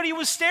 everybody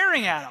was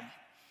staring at him,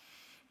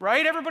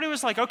 right? Everybody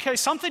was like, okay,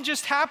 something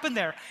just happened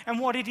there. And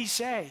what did he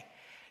say?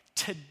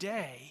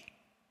 Today,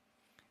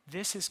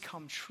 this has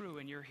come true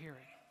in your hearing,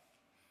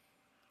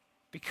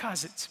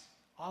 because it's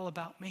all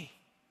about me.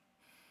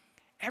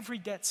 Every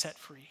debt set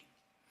free,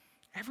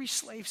 every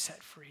slave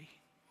set free,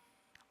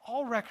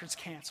 all records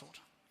canceled.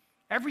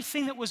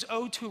 Everything that was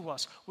owed to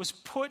us was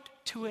put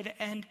to an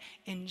end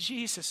in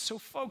Jesus. So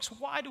folks,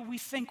 why do we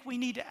think we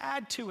need to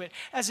add to it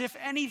as if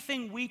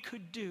anything we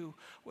could do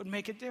would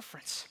make a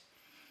difference?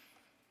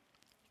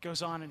 He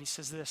goes on and he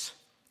says this.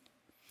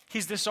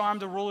 He's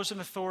disarmed the rulers and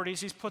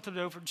authorities. He's put them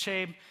over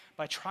shame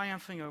by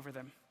triumphing over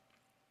them.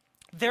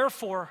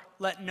 Therefore,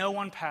 let no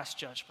one pass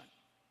judgment.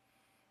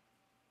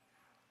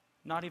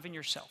 Not even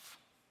yourself.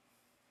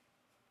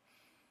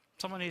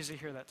 Someone needs to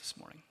hear that this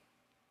morning.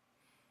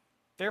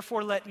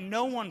 Therefore, let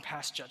no one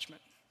pass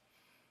judgment.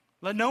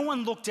 Let no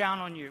one look down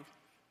on you.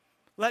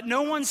 Let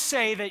no one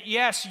say that,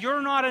 yes,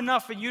 you're not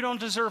enough and you don't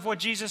deserve what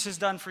Jesus has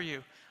done for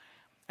you.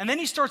 And then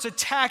he starts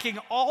attacking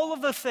all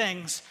of the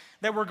things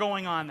that were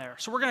going on there.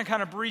 So we're going to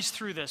kind of breeze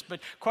through this, but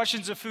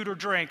questions of food or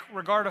drink,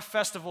 regard of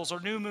festivals or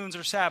new moons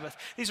or Sabbath,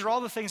 these are all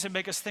the things that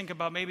make us think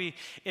about maybe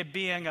it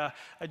being a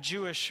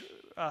Jewish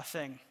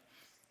thing.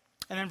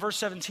 And in verse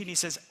 17, he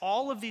says,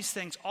 all of these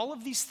things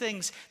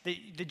that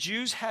the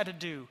Jews had to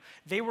do,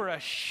 they were a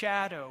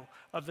shadow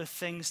of the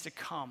things to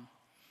come.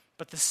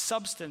 But the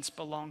substance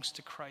belongs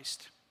to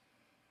Christ.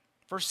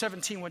 Verse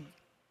 17, what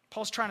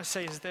Paul's trying to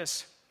say is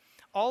this.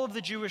 All of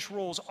the Jewish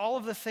rules, all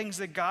of the things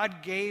that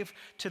God gave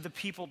to the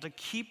people to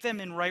keep them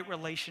in right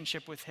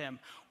relationship with him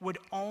would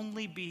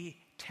only be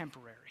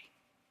temporary.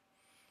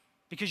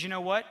 Because you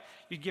know what?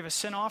 You'd give a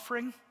sin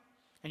offering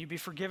and you'd be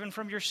forgiven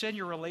from your sin.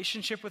 Your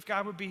relationship with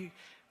God would be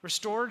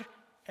restored,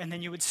 and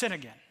then you would sin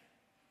again.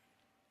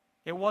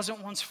 It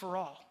wasn't once for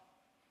all.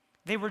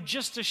 They were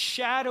just a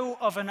shadow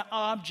of an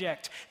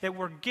object that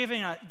were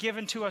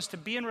given to us to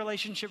be in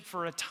relationship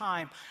for a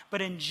time.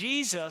 But in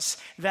Jesus,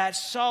 that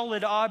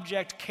solid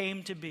object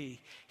came to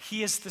be.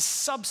 He is the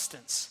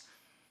substance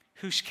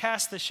who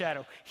cast the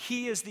shadow.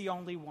 He is the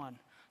only one.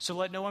 So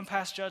let no one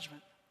pass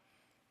judgment.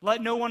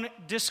 Let no one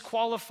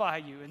disqualify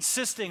you,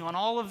 insisting on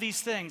all of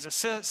these things,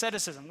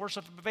 asceticism,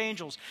 worship of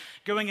angels,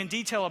 going in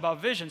detail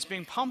about visions,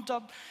 being pumped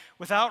up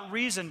without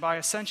reason by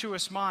a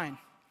sensuous mind,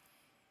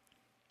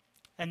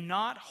 and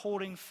not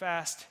holding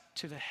fast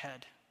to the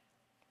head.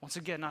 Once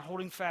again, not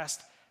holding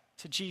fast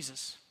to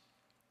Jesus.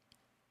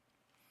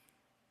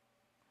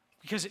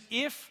 Because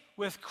if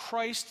with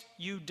Christ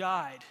you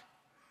died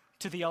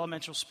to the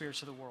elemental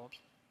spirits of the world,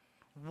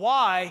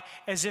 why,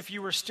 as if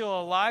you were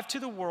still alive to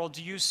the world,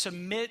 do you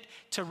submit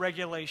to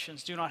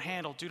regulations? Do not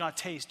handle, do not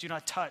taste, do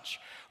not touch,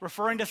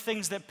 referring to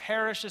things that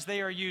perish as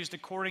they are used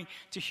according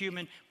to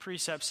human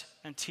precepts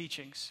and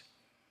teachings.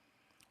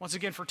 Once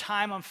again, for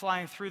time, I'm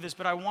flying through this,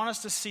 but I want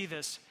us to see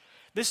this.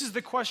 This is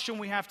the question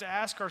we have to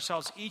ask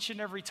ourselves each and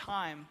every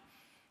time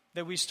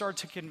that we start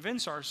to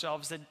convince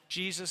ourselves that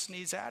Jesus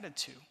needs added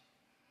to.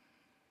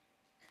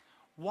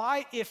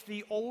 Why, if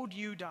the old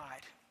you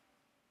died?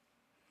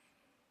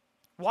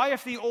 Why,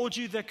 if the old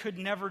you that could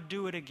never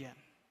do it again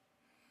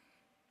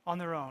on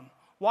their own?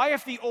 Why,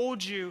 if the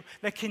old you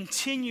that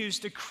continues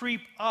to creep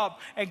up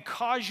and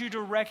cause you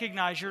to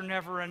recognize you're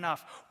never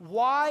enough?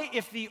 Why,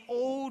 if the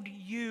old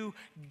you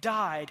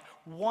died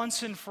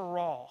once and for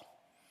all,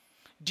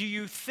 do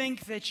you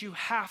think that you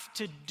have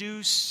to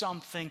do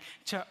something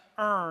to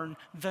earn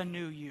the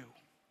new you?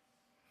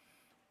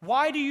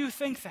 Why do you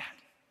think that?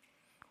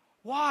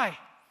 Why?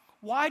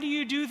 Why do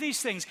you do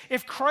these things?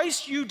 If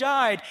Christ you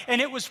died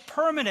and it was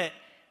permanent,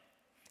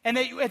 and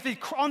that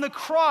on the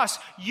cross,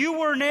 you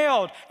were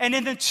nailed. And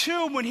in the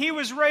tomb, when he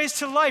was raised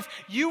to life,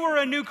 you were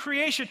a new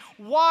creation.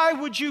 Why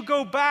would you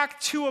go back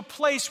to a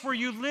place where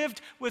you lived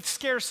with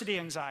scarcity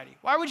anxiety?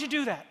 Why would you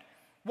do that?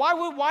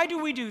 Why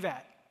do we do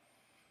that?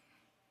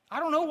 I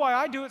don't know why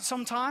I do it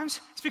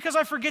sometimes. It's because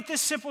I forget this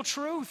simple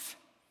truth,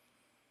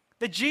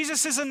 that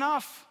Jesus is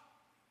enough.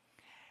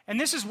 And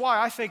this is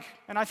why I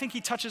think he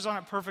touches on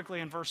it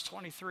perfectly in verse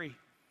 23.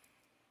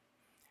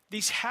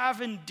 These have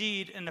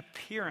indeed an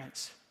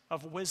appearance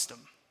of wisdom,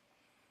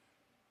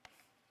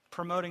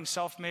 promoting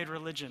self-made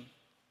religion.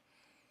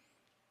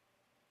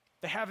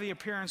 They have the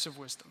appearance of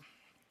wisdom.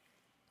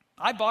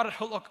 I bought it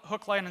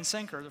hook, line, and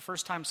sinker the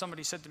first time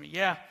somebody said to me,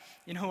 yeah,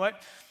 you know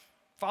what?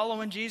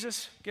 Following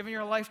Jesus, giving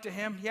your life to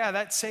him, yeah,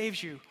 that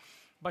saves you.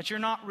 But you're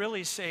not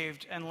really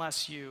saved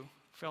unless you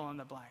fill in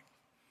the blank.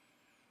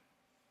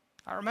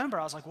 I remember,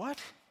 I was like, what?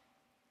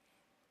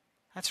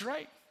 That's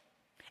right.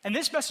 And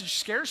this message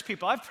scares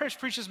people. I've preached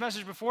this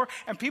message before,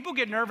 and people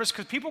get nervous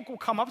because people will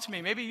come up to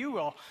me. Maybe you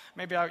will.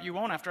 Maybe you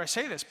won't after I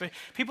say this. But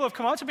people have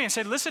come up to me and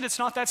said, listen, it's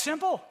not that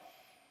simple.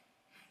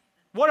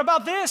 What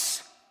about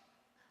this?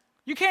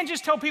 You can't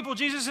just tell people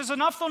Jesus is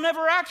enough. They'll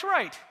never act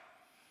right.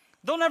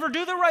 They'll never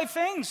do the right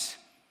things.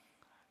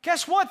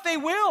 Guess what? They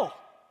will.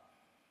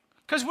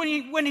 Because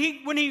when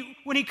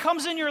he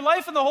comes in your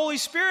life and the Holy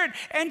Spirit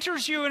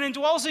enters you and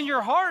indwells in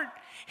your heart,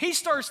 he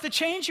starts to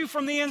change you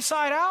from the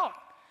inside out.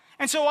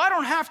 And so I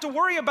don't have to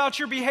worry about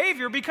your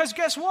behavior because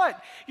guess what?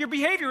 Your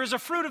behavior is a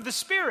fruit of the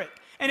Spirit.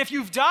 And if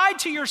you've died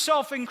to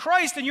yourself in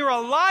Christ and you're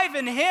alive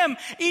in him,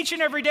 each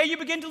and every day you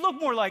begin to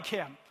look more like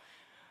him.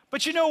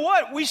 But you know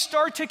what? We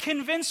start to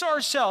convince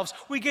ourselves.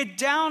 We get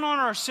down on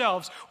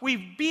ourselves. We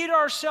beat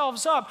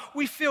ourselves up.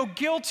 We feel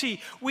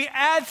guilty. We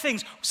add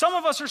things. Some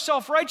of us are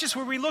self-righteous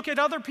where we look at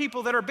other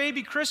people that are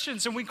baby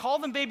Christians and we call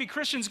them baby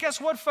Christians.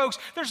 Guess what, folks?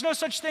 There's no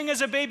such thing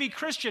as a baby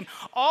Christian.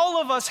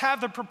 All of us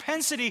have the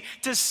propensity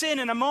to sin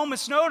in a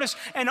moment's notice,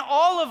 and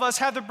all of us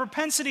have the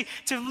propensity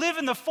to live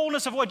in the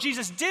fullness of what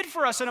Jesus did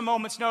for us in a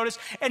moment's notice.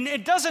 And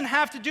it doesn't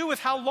have to do with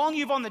how long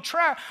you've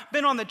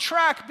been on the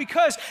track,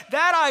 because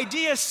that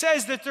idea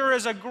says that there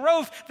is a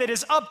growth that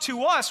is up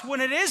to us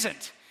when it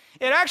isn't.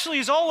 It actually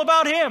is all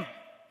about Him.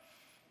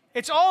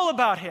 It's all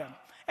about Him.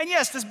 And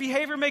yes, does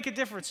behavior make a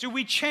difference? Do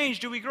we change?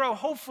 Do we grow?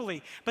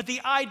 Hopefully. But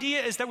the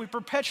idea is that we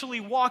perpetually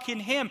walk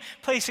in Him,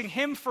 placing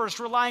Him first,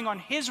 relying on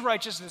His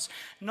righteousness,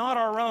 not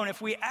our own.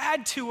 If we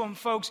add to Him,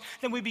 folks,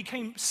 then we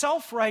become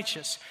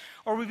self-righteous,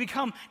 or we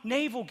become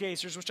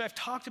navel-gazers, which I've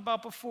talked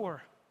about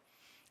before.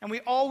 And we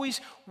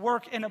always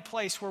work in a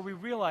place where we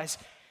realize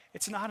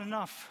it's not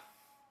enough.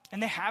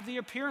 And they have the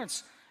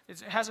appearance.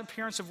 It has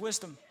appearance of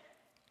wisdom.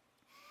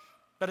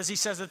 But as he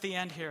says at the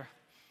end here,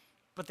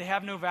 but they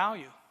have no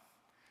value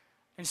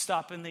in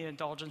stopping the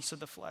indulgence of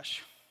the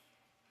flesh.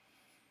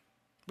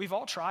 We've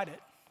all tried it.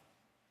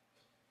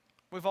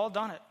 We've all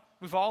done it.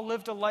 We've all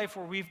lived a life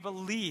where we've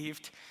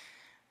believed,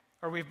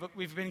 or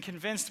we've been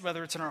convinced,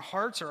 whether it's in our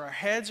hearts or our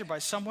heads or by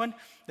someone,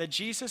 that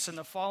Jesus and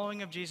the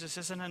following of Jesus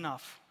isn't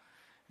enough.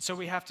 So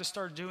we have to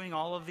start doing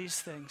all of these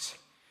things.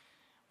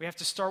 We have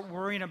to start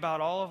worrying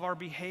about all of our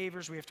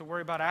behaviors. We have to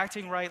worry about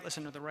acting right,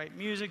 listening to the right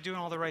music, doing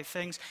all the right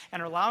things.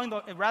 And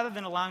rather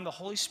than allowing the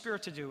Holy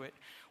Spirit to do it,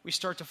 we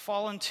start to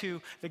fall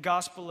into the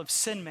gospel of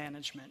sin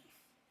management,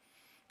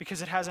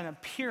 because it has an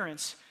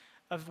appearance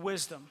of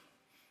wisdom.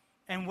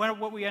 And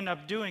what we end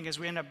up doing is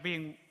we end up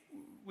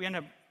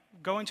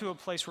going to a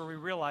place where we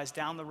realize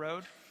down the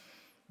road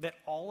that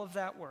all of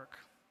that work,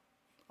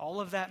 all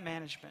of that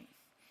management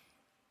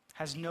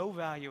has no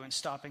value in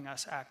stopping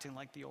us acting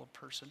like the old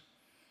person.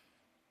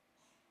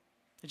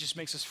 It just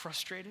makes us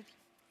frustrated,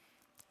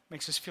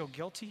 makes us feel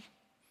guilty.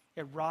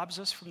 It robs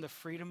us from the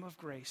freedom of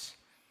grace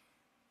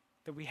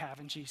that we have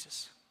in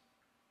Jesus.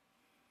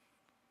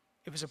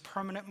 It was a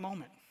permanent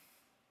moment.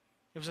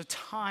 It was a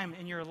time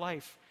in your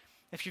life.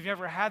 If you've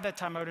never had that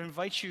time, I would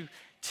invite you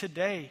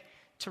today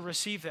to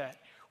receive that,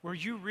 where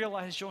you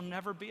realize you'll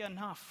never be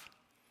enough.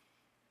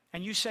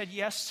 And you said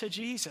yes to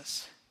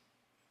Jesus.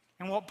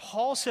 And what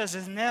Paul says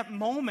is in that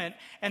moment,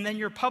 and then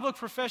your public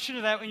profession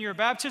of that in your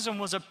baptism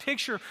was a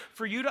picture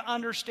for you to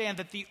understand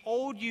that the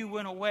old you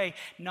went away,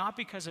 not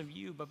because of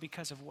you, but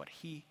because of what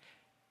He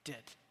did.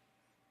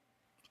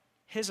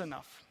 His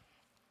enough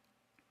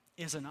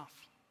is enough.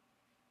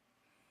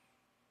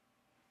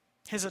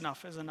 His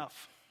enough is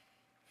enough.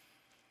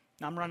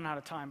 Now I'm running out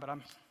of time, but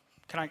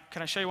can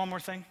I show you one more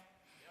thing?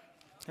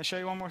 Can I show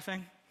you one more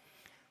thing?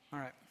 All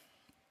right.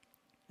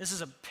 This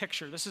is a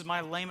picture. This is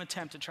my lame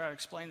attempt to try to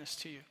explain this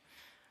to you.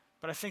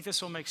 But I think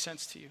this will make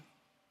sense to you.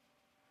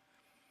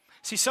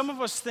 See, some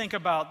of us think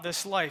about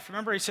this life.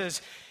 Remember, he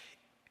says,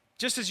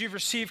 just as you've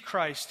received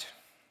Christ,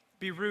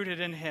 be rooted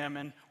in Him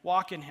and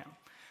walk in Him.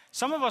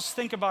 Some of us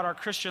think about our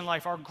Christian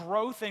life, our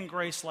growth in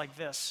grace like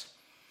this.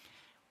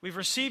 We've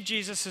received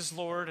Jesus as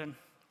Lord, and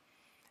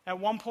at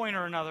one point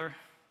or another,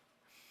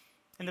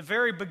 in the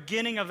very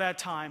beginning of that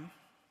time,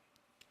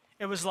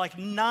 it was like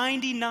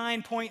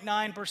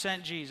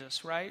 99.9%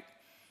 Jesus, right?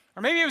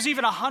 Or maybe it was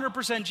even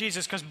 100%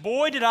 Jesus, because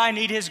boy, did I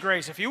need His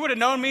grace. If you would have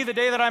known me the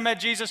day that I met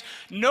Jesus,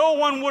 no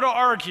one would have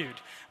argued.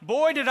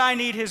 Boy, did I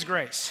need His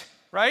grace,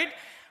 right?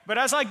 But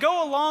as I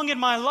go along in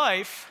my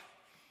life,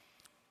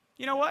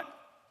 you know what?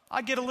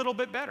 I get a little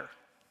bit better.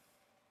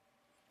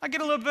 I get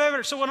a little bit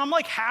better. So when I'm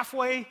like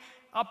halfway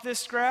up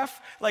this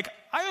graph, like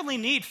I only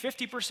need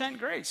 50%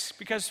 grace,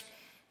 because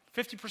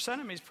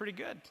 50% of me is pretty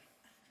good.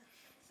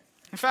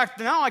 In fact,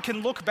 now I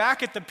can look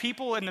back at the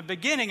people in the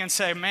beginning and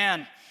say,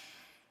 man,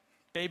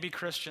 baby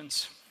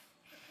Christians,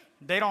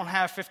 they don't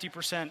have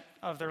 50%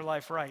 of their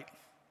life right.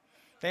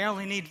 I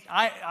only need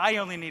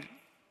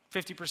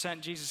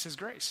 50% Jesus'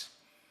 grace.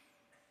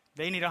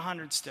 They need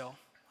 100 still.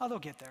 Oh, they'll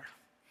get there.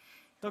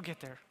 They'll get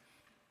there.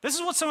 This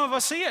is what some of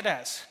us see it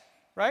as,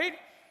 right?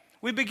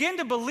 We begin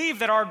to believe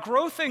that our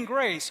growth in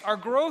grace, our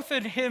growth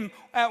in Him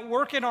at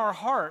work in our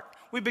heart,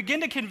 we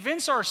begin to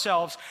convince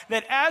ourselves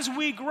that as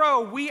we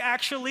grow, we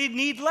actually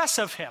need less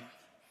of Him.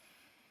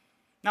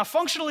 Now,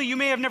 functionally, you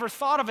may have never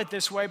thought of it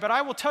this way, but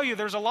I will tell you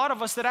there's a lot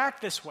of us that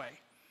act this way.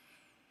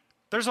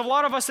 There's a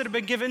lot of us that have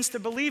been convinced to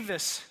believe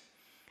this.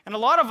 And a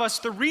lot of us,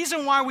 the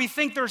reason why we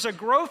think there's a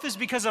growth is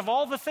because of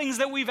all the things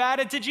that we've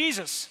added to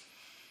Jesus.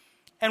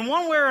 And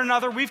one way or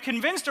another, we've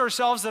convinced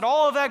ourselves that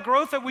all of that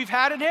growth that we've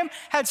had in Him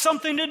had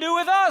something to do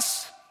with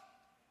us.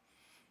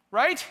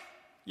 Right?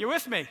 You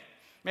with me?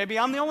 Maybe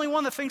I'm the only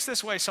one that thinks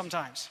this way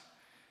sometimes.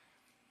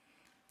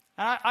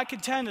 And I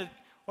contend that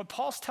what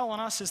Paul's telling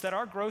us is that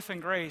our growth in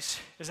grace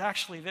is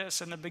actually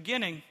this. In the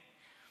beginning,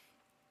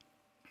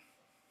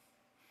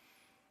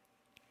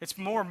 it's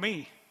more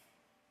me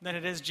than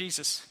it is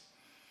Jesus.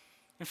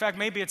 In fact,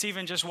 maybe it's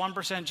even just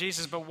 1%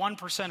 Jesus, but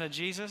 1% of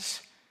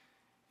Jesus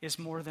is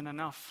more than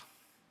enough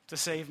to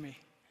save me.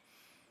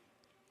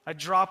 A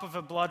drop of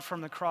the blood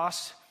from the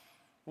cross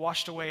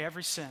washed away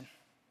every sin,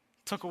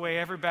 took away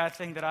every bad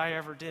thing that I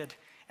ever did.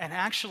 And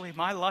actually,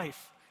 my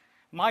life,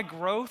 my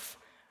growth,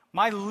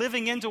 my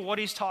living into what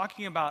he's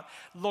talking about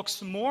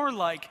looks more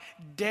like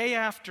day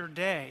after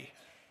day,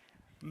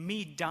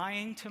 me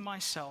dying to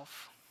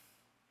myself.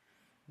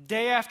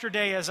 Day after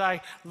day, as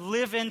I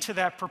live into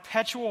that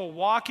perpetual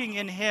walking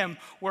in him,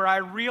 where I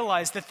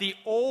realize that the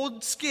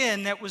old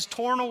skin that was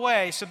torn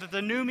away so that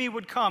the new me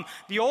would come,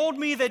 the old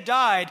me that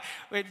died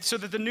so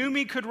that the new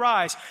me could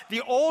rise,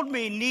 the old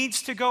me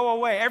needs to go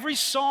away. Every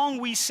song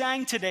we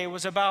sang today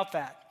was about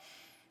that.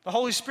 The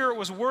Holy Spirit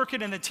was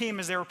working in the team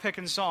as they were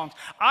picking songs.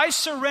 I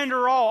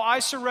surrender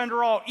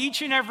all,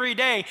 each and every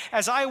day.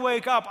 As I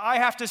wake up, I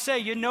have to say,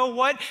 you know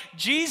what?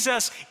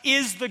 Jesus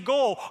is the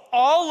goal.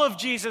 All of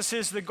Jesus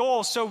is the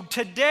goal. So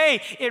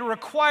today, it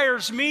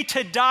requires me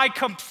to die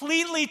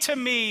completely to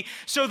me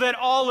so that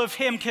all of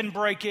him can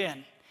break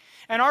in.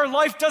 And our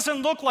life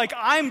doesn't look like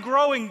I'm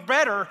growing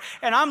better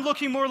and I'm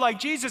looking more like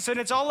Jesus and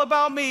it's all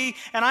about me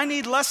and I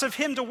need less of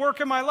him to work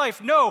in my life.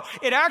 No,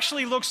 it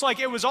actually looks like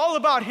it was all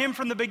about him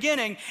from the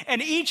beginning,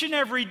 and each and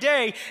every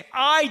day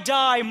I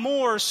die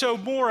more so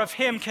more of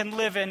him can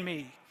live in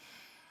me.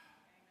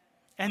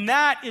 And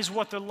that is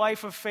what the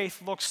life of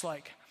faith looks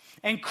like.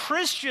 And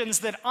Christians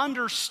that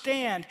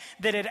understand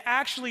that it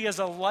actually is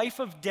a life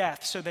of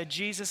death so that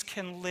Jesus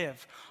can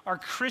live are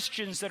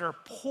Christians that are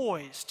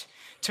poised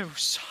to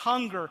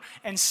hunger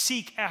and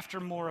seek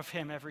after more of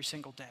him every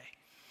single day.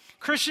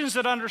 Christians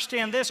that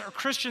understand this are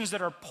Christians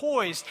that are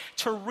poised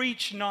to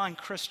reach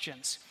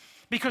non-Christians,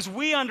 because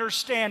we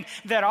understand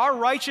that our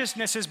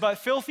righteousness is but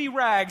filthy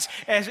rags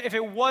as if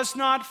it was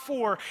not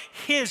for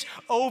his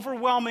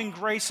overwhelming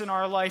grace in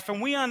our life. And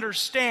we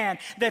understand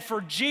that for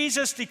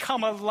Jesus to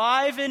come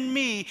alive in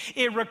me,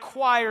 it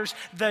requires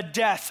the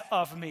death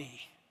of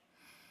me.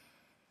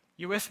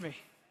 You with me?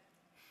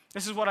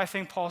 This is what I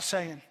think Paul's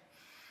saying.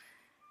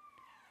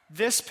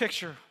 This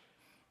picture,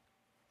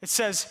 it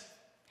says,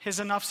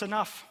 his enough's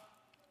enough.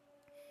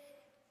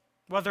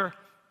 Whether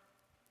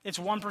it's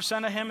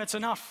 1% of him, it's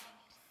enough.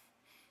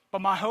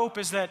 But my hope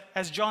is that,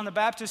 as John the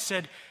Baptist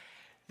said,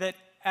 that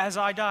as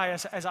I die,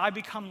 as I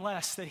become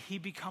less, that he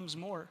becomes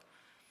more.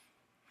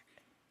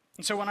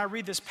 And so when I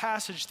read this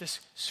passage,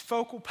 this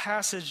focal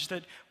passage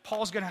that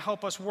Paul's going to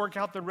help us work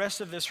out the rest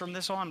of this from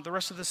this on, the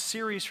rest of this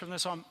series from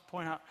this on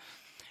point out,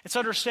 it's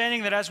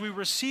understanding that as we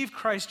receive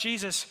Christ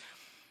Jesus,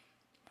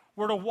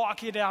 we're to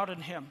walk it out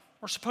in him.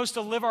 We're supposed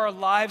to live our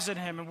lives in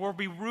him, and we'll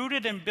be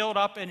rooted and built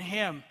up in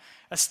him,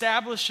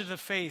 established in the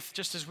faith,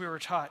 just as we were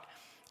taught.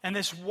 And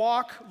this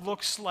walk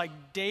looks like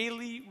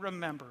daily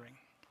remembering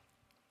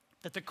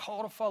that the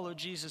call to follow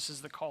Jesus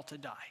is the call to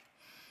die.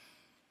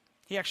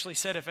 He actually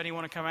said, if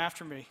anyone want to come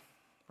after me,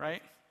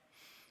 right?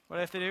 What do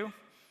they have to do?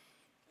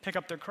 Pick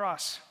up their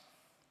cross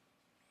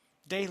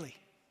daily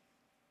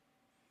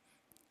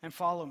and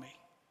follow me.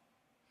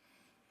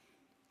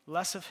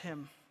 Less of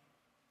him,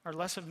 or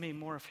less of me,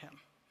 more of him.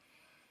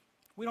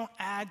 We don't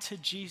add to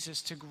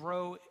Jesus to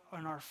grow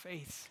in our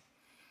faith.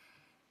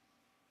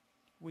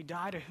 We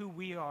die to who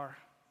we are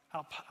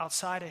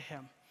outside of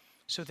him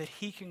so that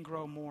he can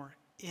grow more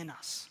in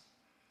us.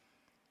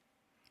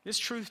 This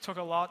truth took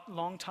a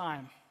long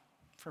time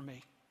for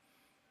me.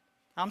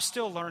 I'm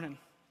still learning.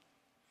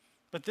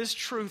 But this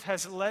truth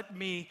has let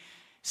me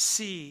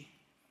see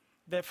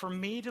that for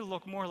me to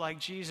look more like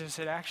Jesus,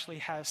 it actually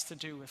has to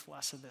do with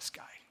less of this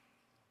guy.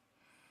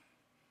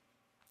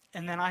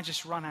 And then I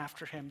just run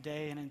after him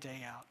day in and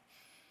day out.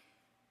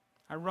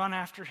 I run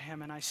after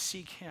him and I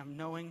seek him,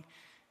 knowing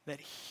that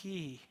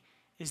he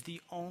is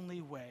the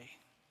only way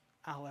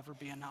I'll ever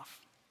be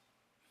enough.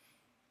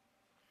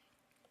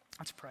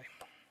 Let's pray.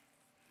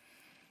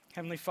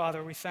 Heavenly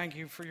Father, we thank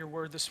you for your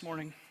word this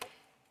morning.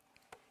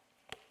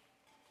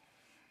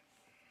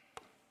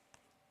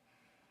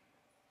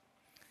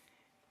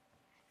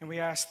 And we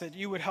ask that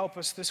you would help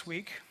us this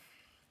week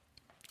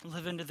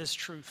live into this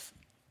truth.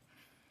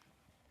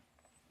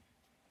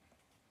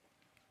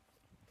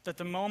 That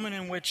the moment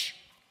in which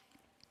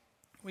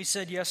we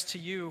said yes to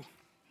you,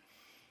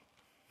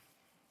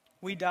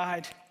 we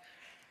died.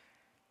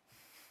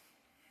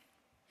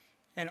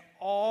 And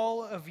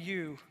all of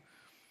you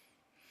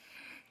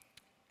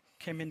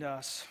came into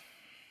us.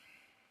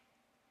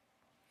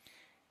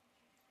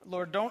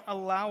 Lord, don't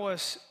allow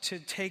us to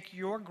take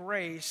your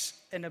grace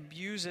and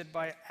abuse it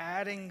by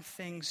adding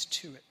things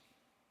to it.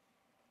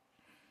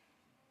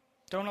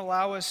 Don't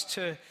allow us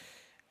to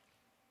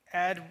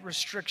add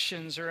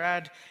restrictions or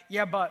add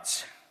yeah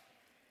buts.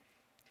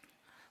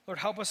 Lord,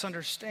 help us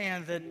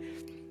understand that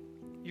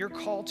your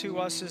call to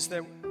us is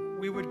that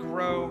we would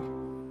grow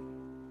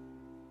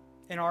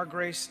in our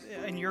grace,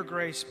 in your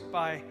grace,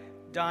 by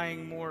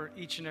dying more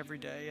each and every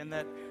day, and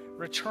that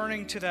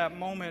returning to that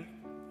moment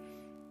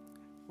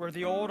where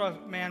the old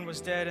man was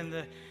dead and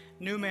the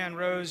new man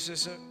rose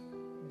is a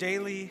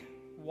daily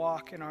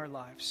walk in our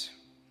lives.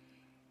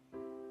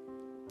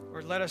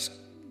 Lord, let us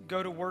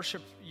go to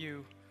worship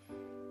you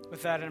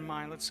with that in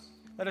mind.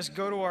 Let us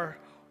go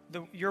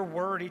to your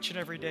word each and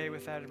every day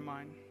with that in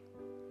mind.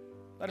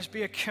 Let us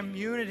be a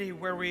community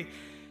where we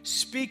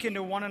speak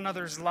into one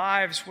another's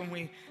lives when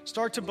we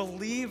start to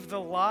believe the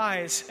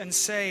lies and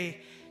say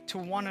to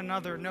one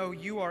another, no,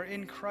 you are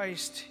in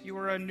Christ. You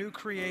are a new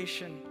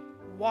creation.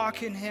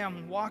 Walk in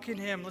Him. Walk in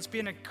Him. Let's be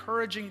an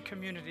encouraging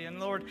community. And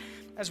Lord,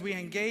 as we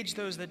engage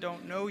those that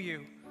don't know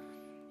you,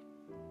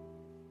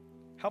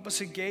 help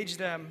us engage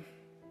them,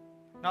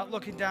 not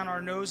looking down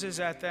our noses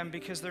at them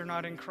because they're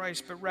not in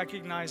Christ, but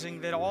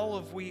recognizing that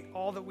all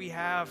that we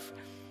have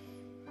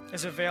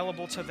is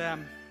available to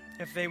them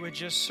if they would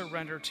just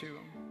surrender to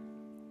Him.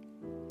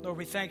 Lord,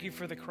 we thank you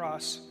for the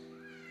cross.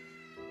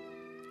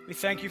 We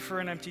thank you for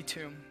an empty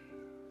tomb.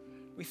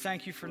 We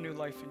thank you for new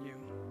life in you.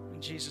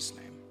 In Jesus'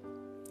 name,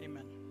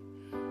 amen.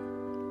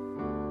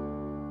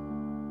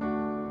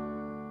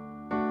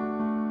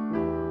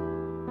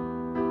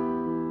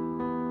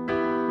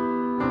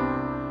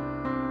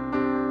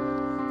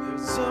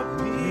 There's a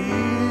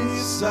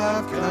peace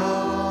I've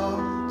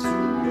come to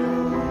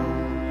know,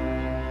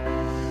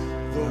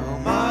 though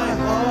my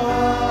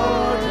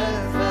heart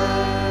and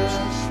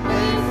flesh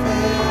may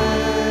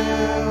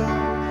fail.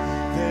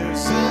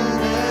 There's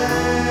an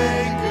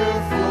anchor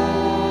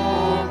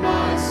for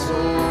my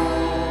soul.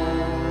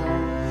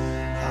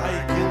 I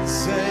can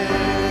say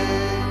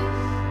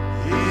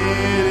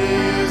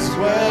it is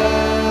well.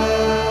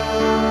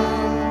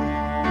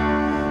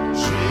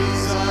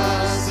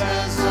 Jesus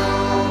has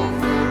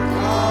overcome,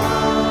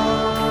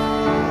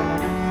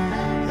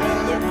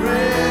 and the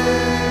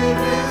grave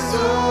is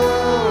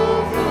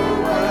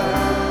overwhelmed.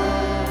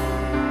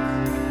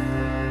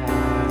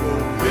 The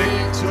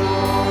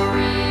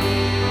victory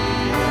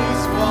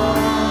is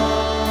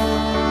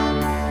won.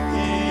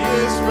 He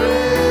is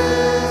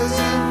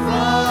risen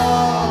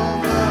from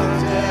the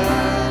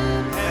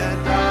dead,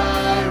 and I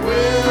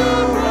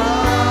will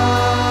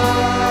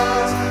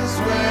rise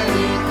when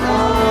He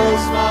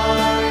calls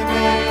my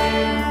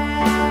name.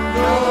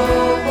 No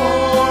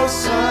more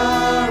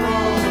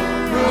sorrow,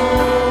 no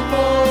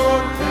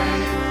more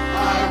pain. I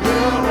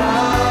will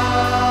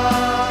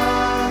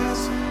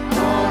rise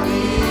on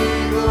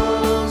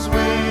eagle's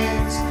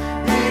wings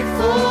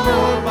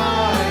before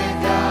my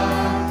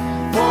God,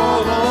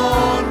 fall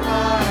on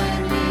my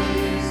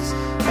knees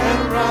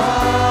and rise.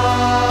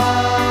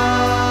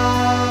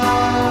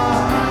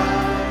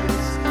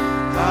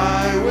 I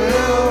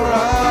will rise.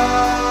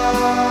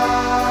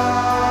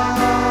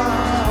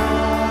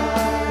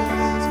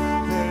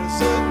 There's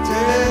a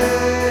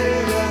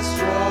day that's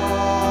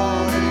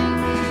drawing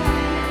near,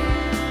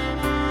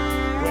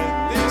 when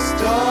this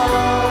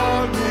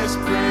darkness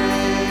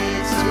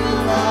breaks to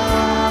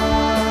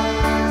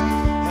light,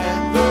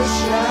 and the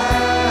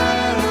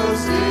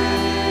shadows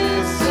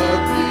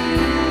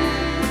disappear,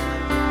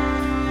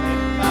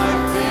 and my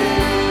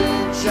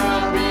faith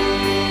shall be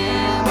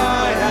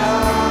my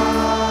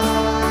eyes.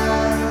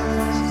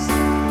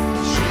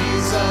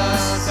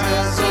 Jesus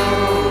has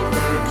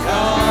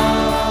overcome,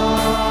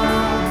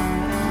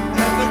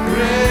 and the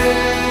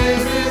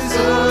grave is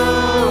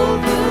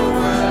overwhelmed.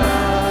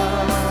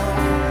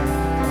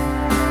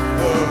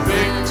 The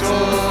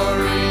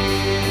victory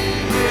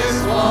is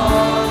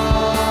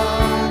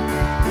won.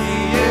 He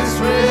is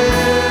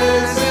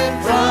risen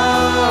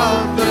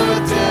from the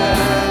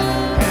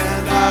dead,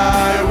 and I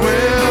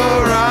will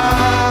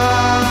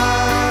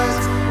rise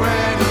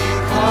when He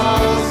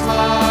calls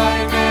my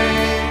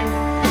name.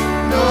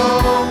 No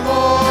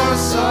more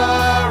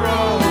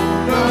sorrow,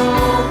 no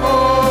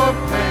more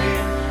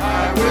pain. I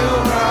will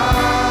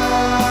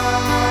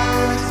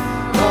rise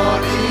on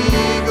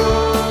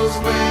eagle's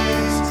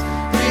wings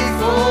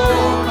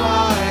before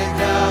my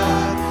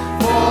God,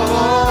 fall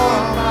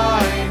on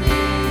my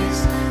knees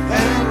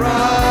and rise.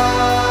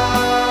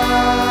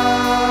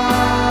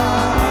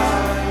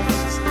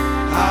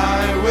 I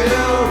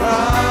will rise.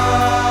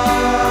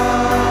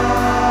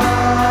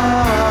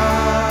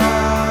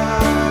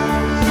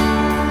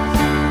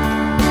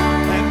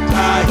 And I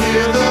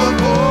hear the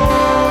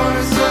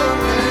voice of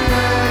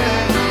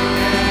many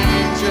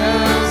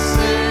angels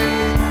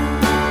sing,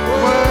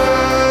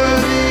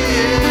 worthy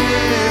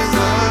is the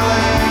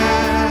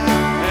Lamb.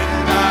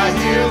 And I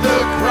hear the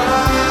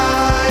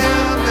cry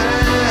of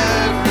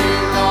every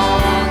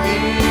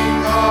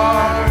longing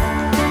heart,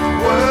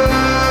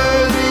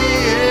 worthy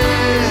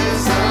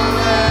is the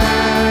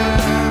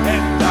Lamb.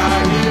 And I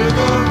hear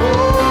the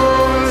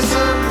voice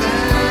of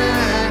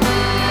many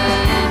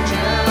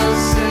angels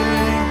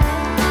sing,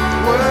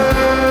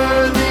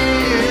 worthy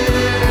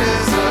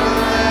is the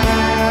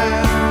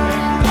Lamb.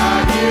 And I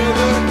hear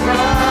the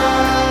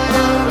cry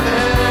of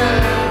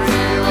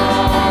every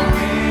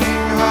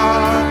longing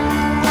heart,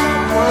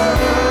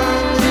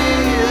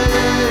 worthy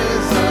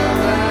is the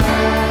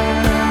Lamb.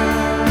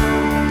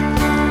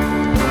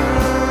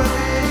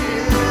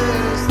 Worthy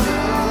is the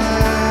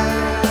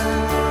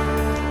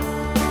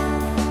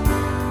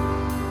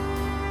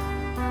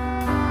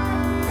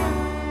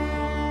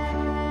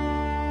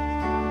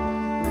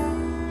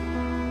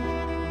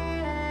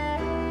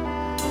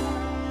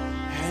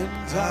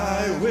And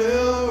I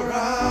will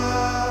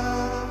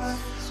rise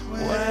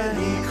when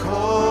He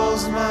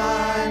calls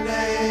my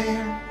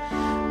name.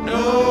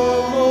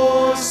 No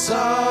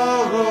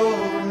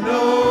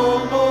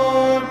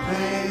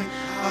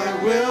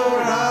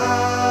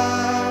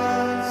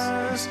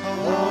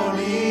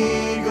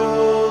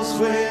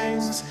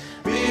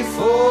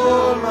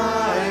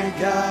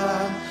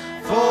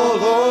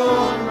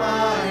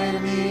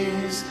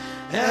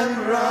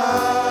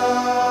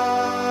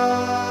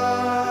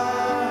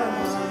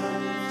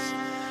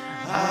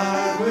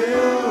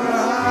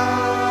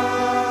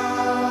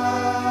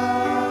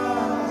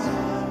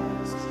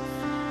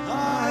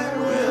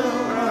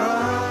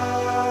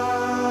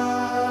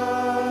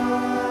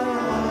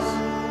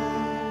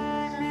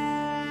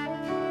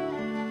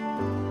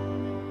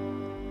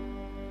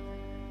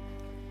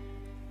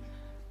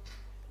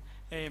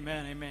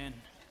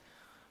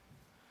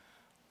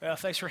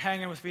Thanks for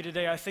hanging with me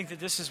today. I think that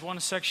this is one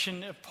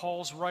section of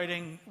Paul's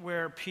writing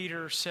where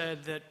Peter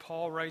said that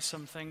Paul writes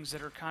some things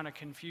that are kind of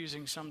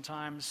confusing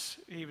sometimes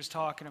he was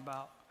talking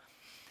about.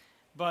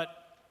 But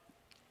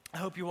I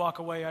hope you walk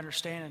away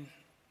understanding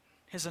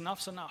his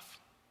enough's enough.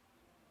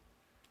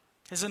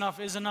 His enough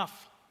is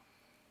enough.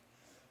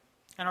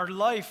 And our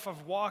life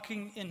of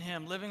walking in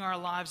him, living our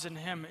lives in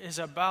him, is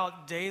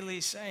about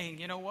daily saying,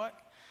 you know what?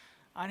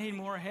 I need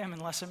more of him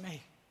and less of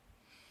me.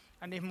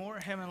 I need more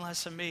of him and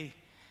less of me.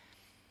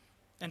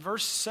 And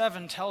verse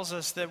 7 tells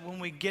us that when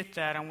we get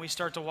that and we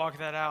start to walk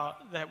that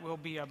out, that we'll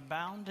be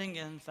abounding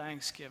in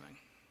thanksgiving.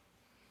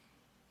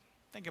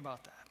 Think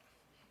about that.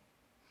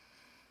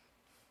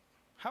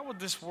 How would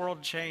this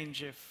world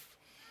change if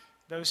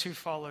those who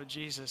follow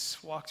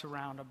Jesus walked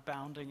around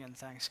abounding in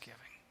thanksgiving?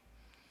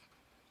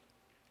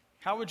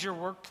 How would your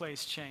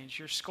workplace change,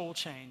 your school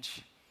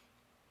change,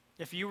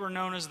 if you were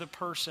known as the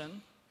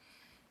person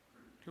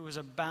who was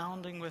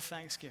abounding with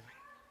thanksgiving?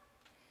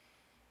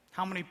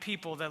 How many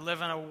people that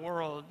live in a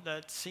world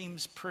that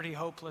seems pretty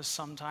hopeless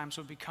sometimes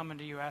would be coming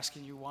to you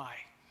asking you why,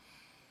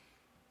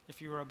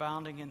 if you were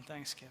abounding in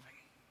thanksgiving?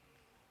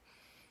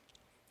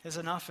 His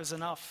enough is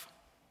enough.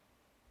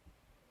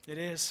 It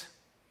is.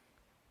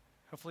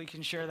 Hopefully you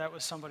can share that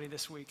with somebody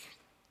this week.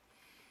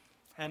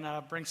 And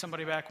bring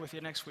somebody back with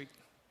you next week.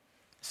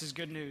 This is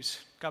good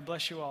news. God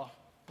bless you all.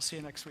 We'll see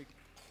you next week.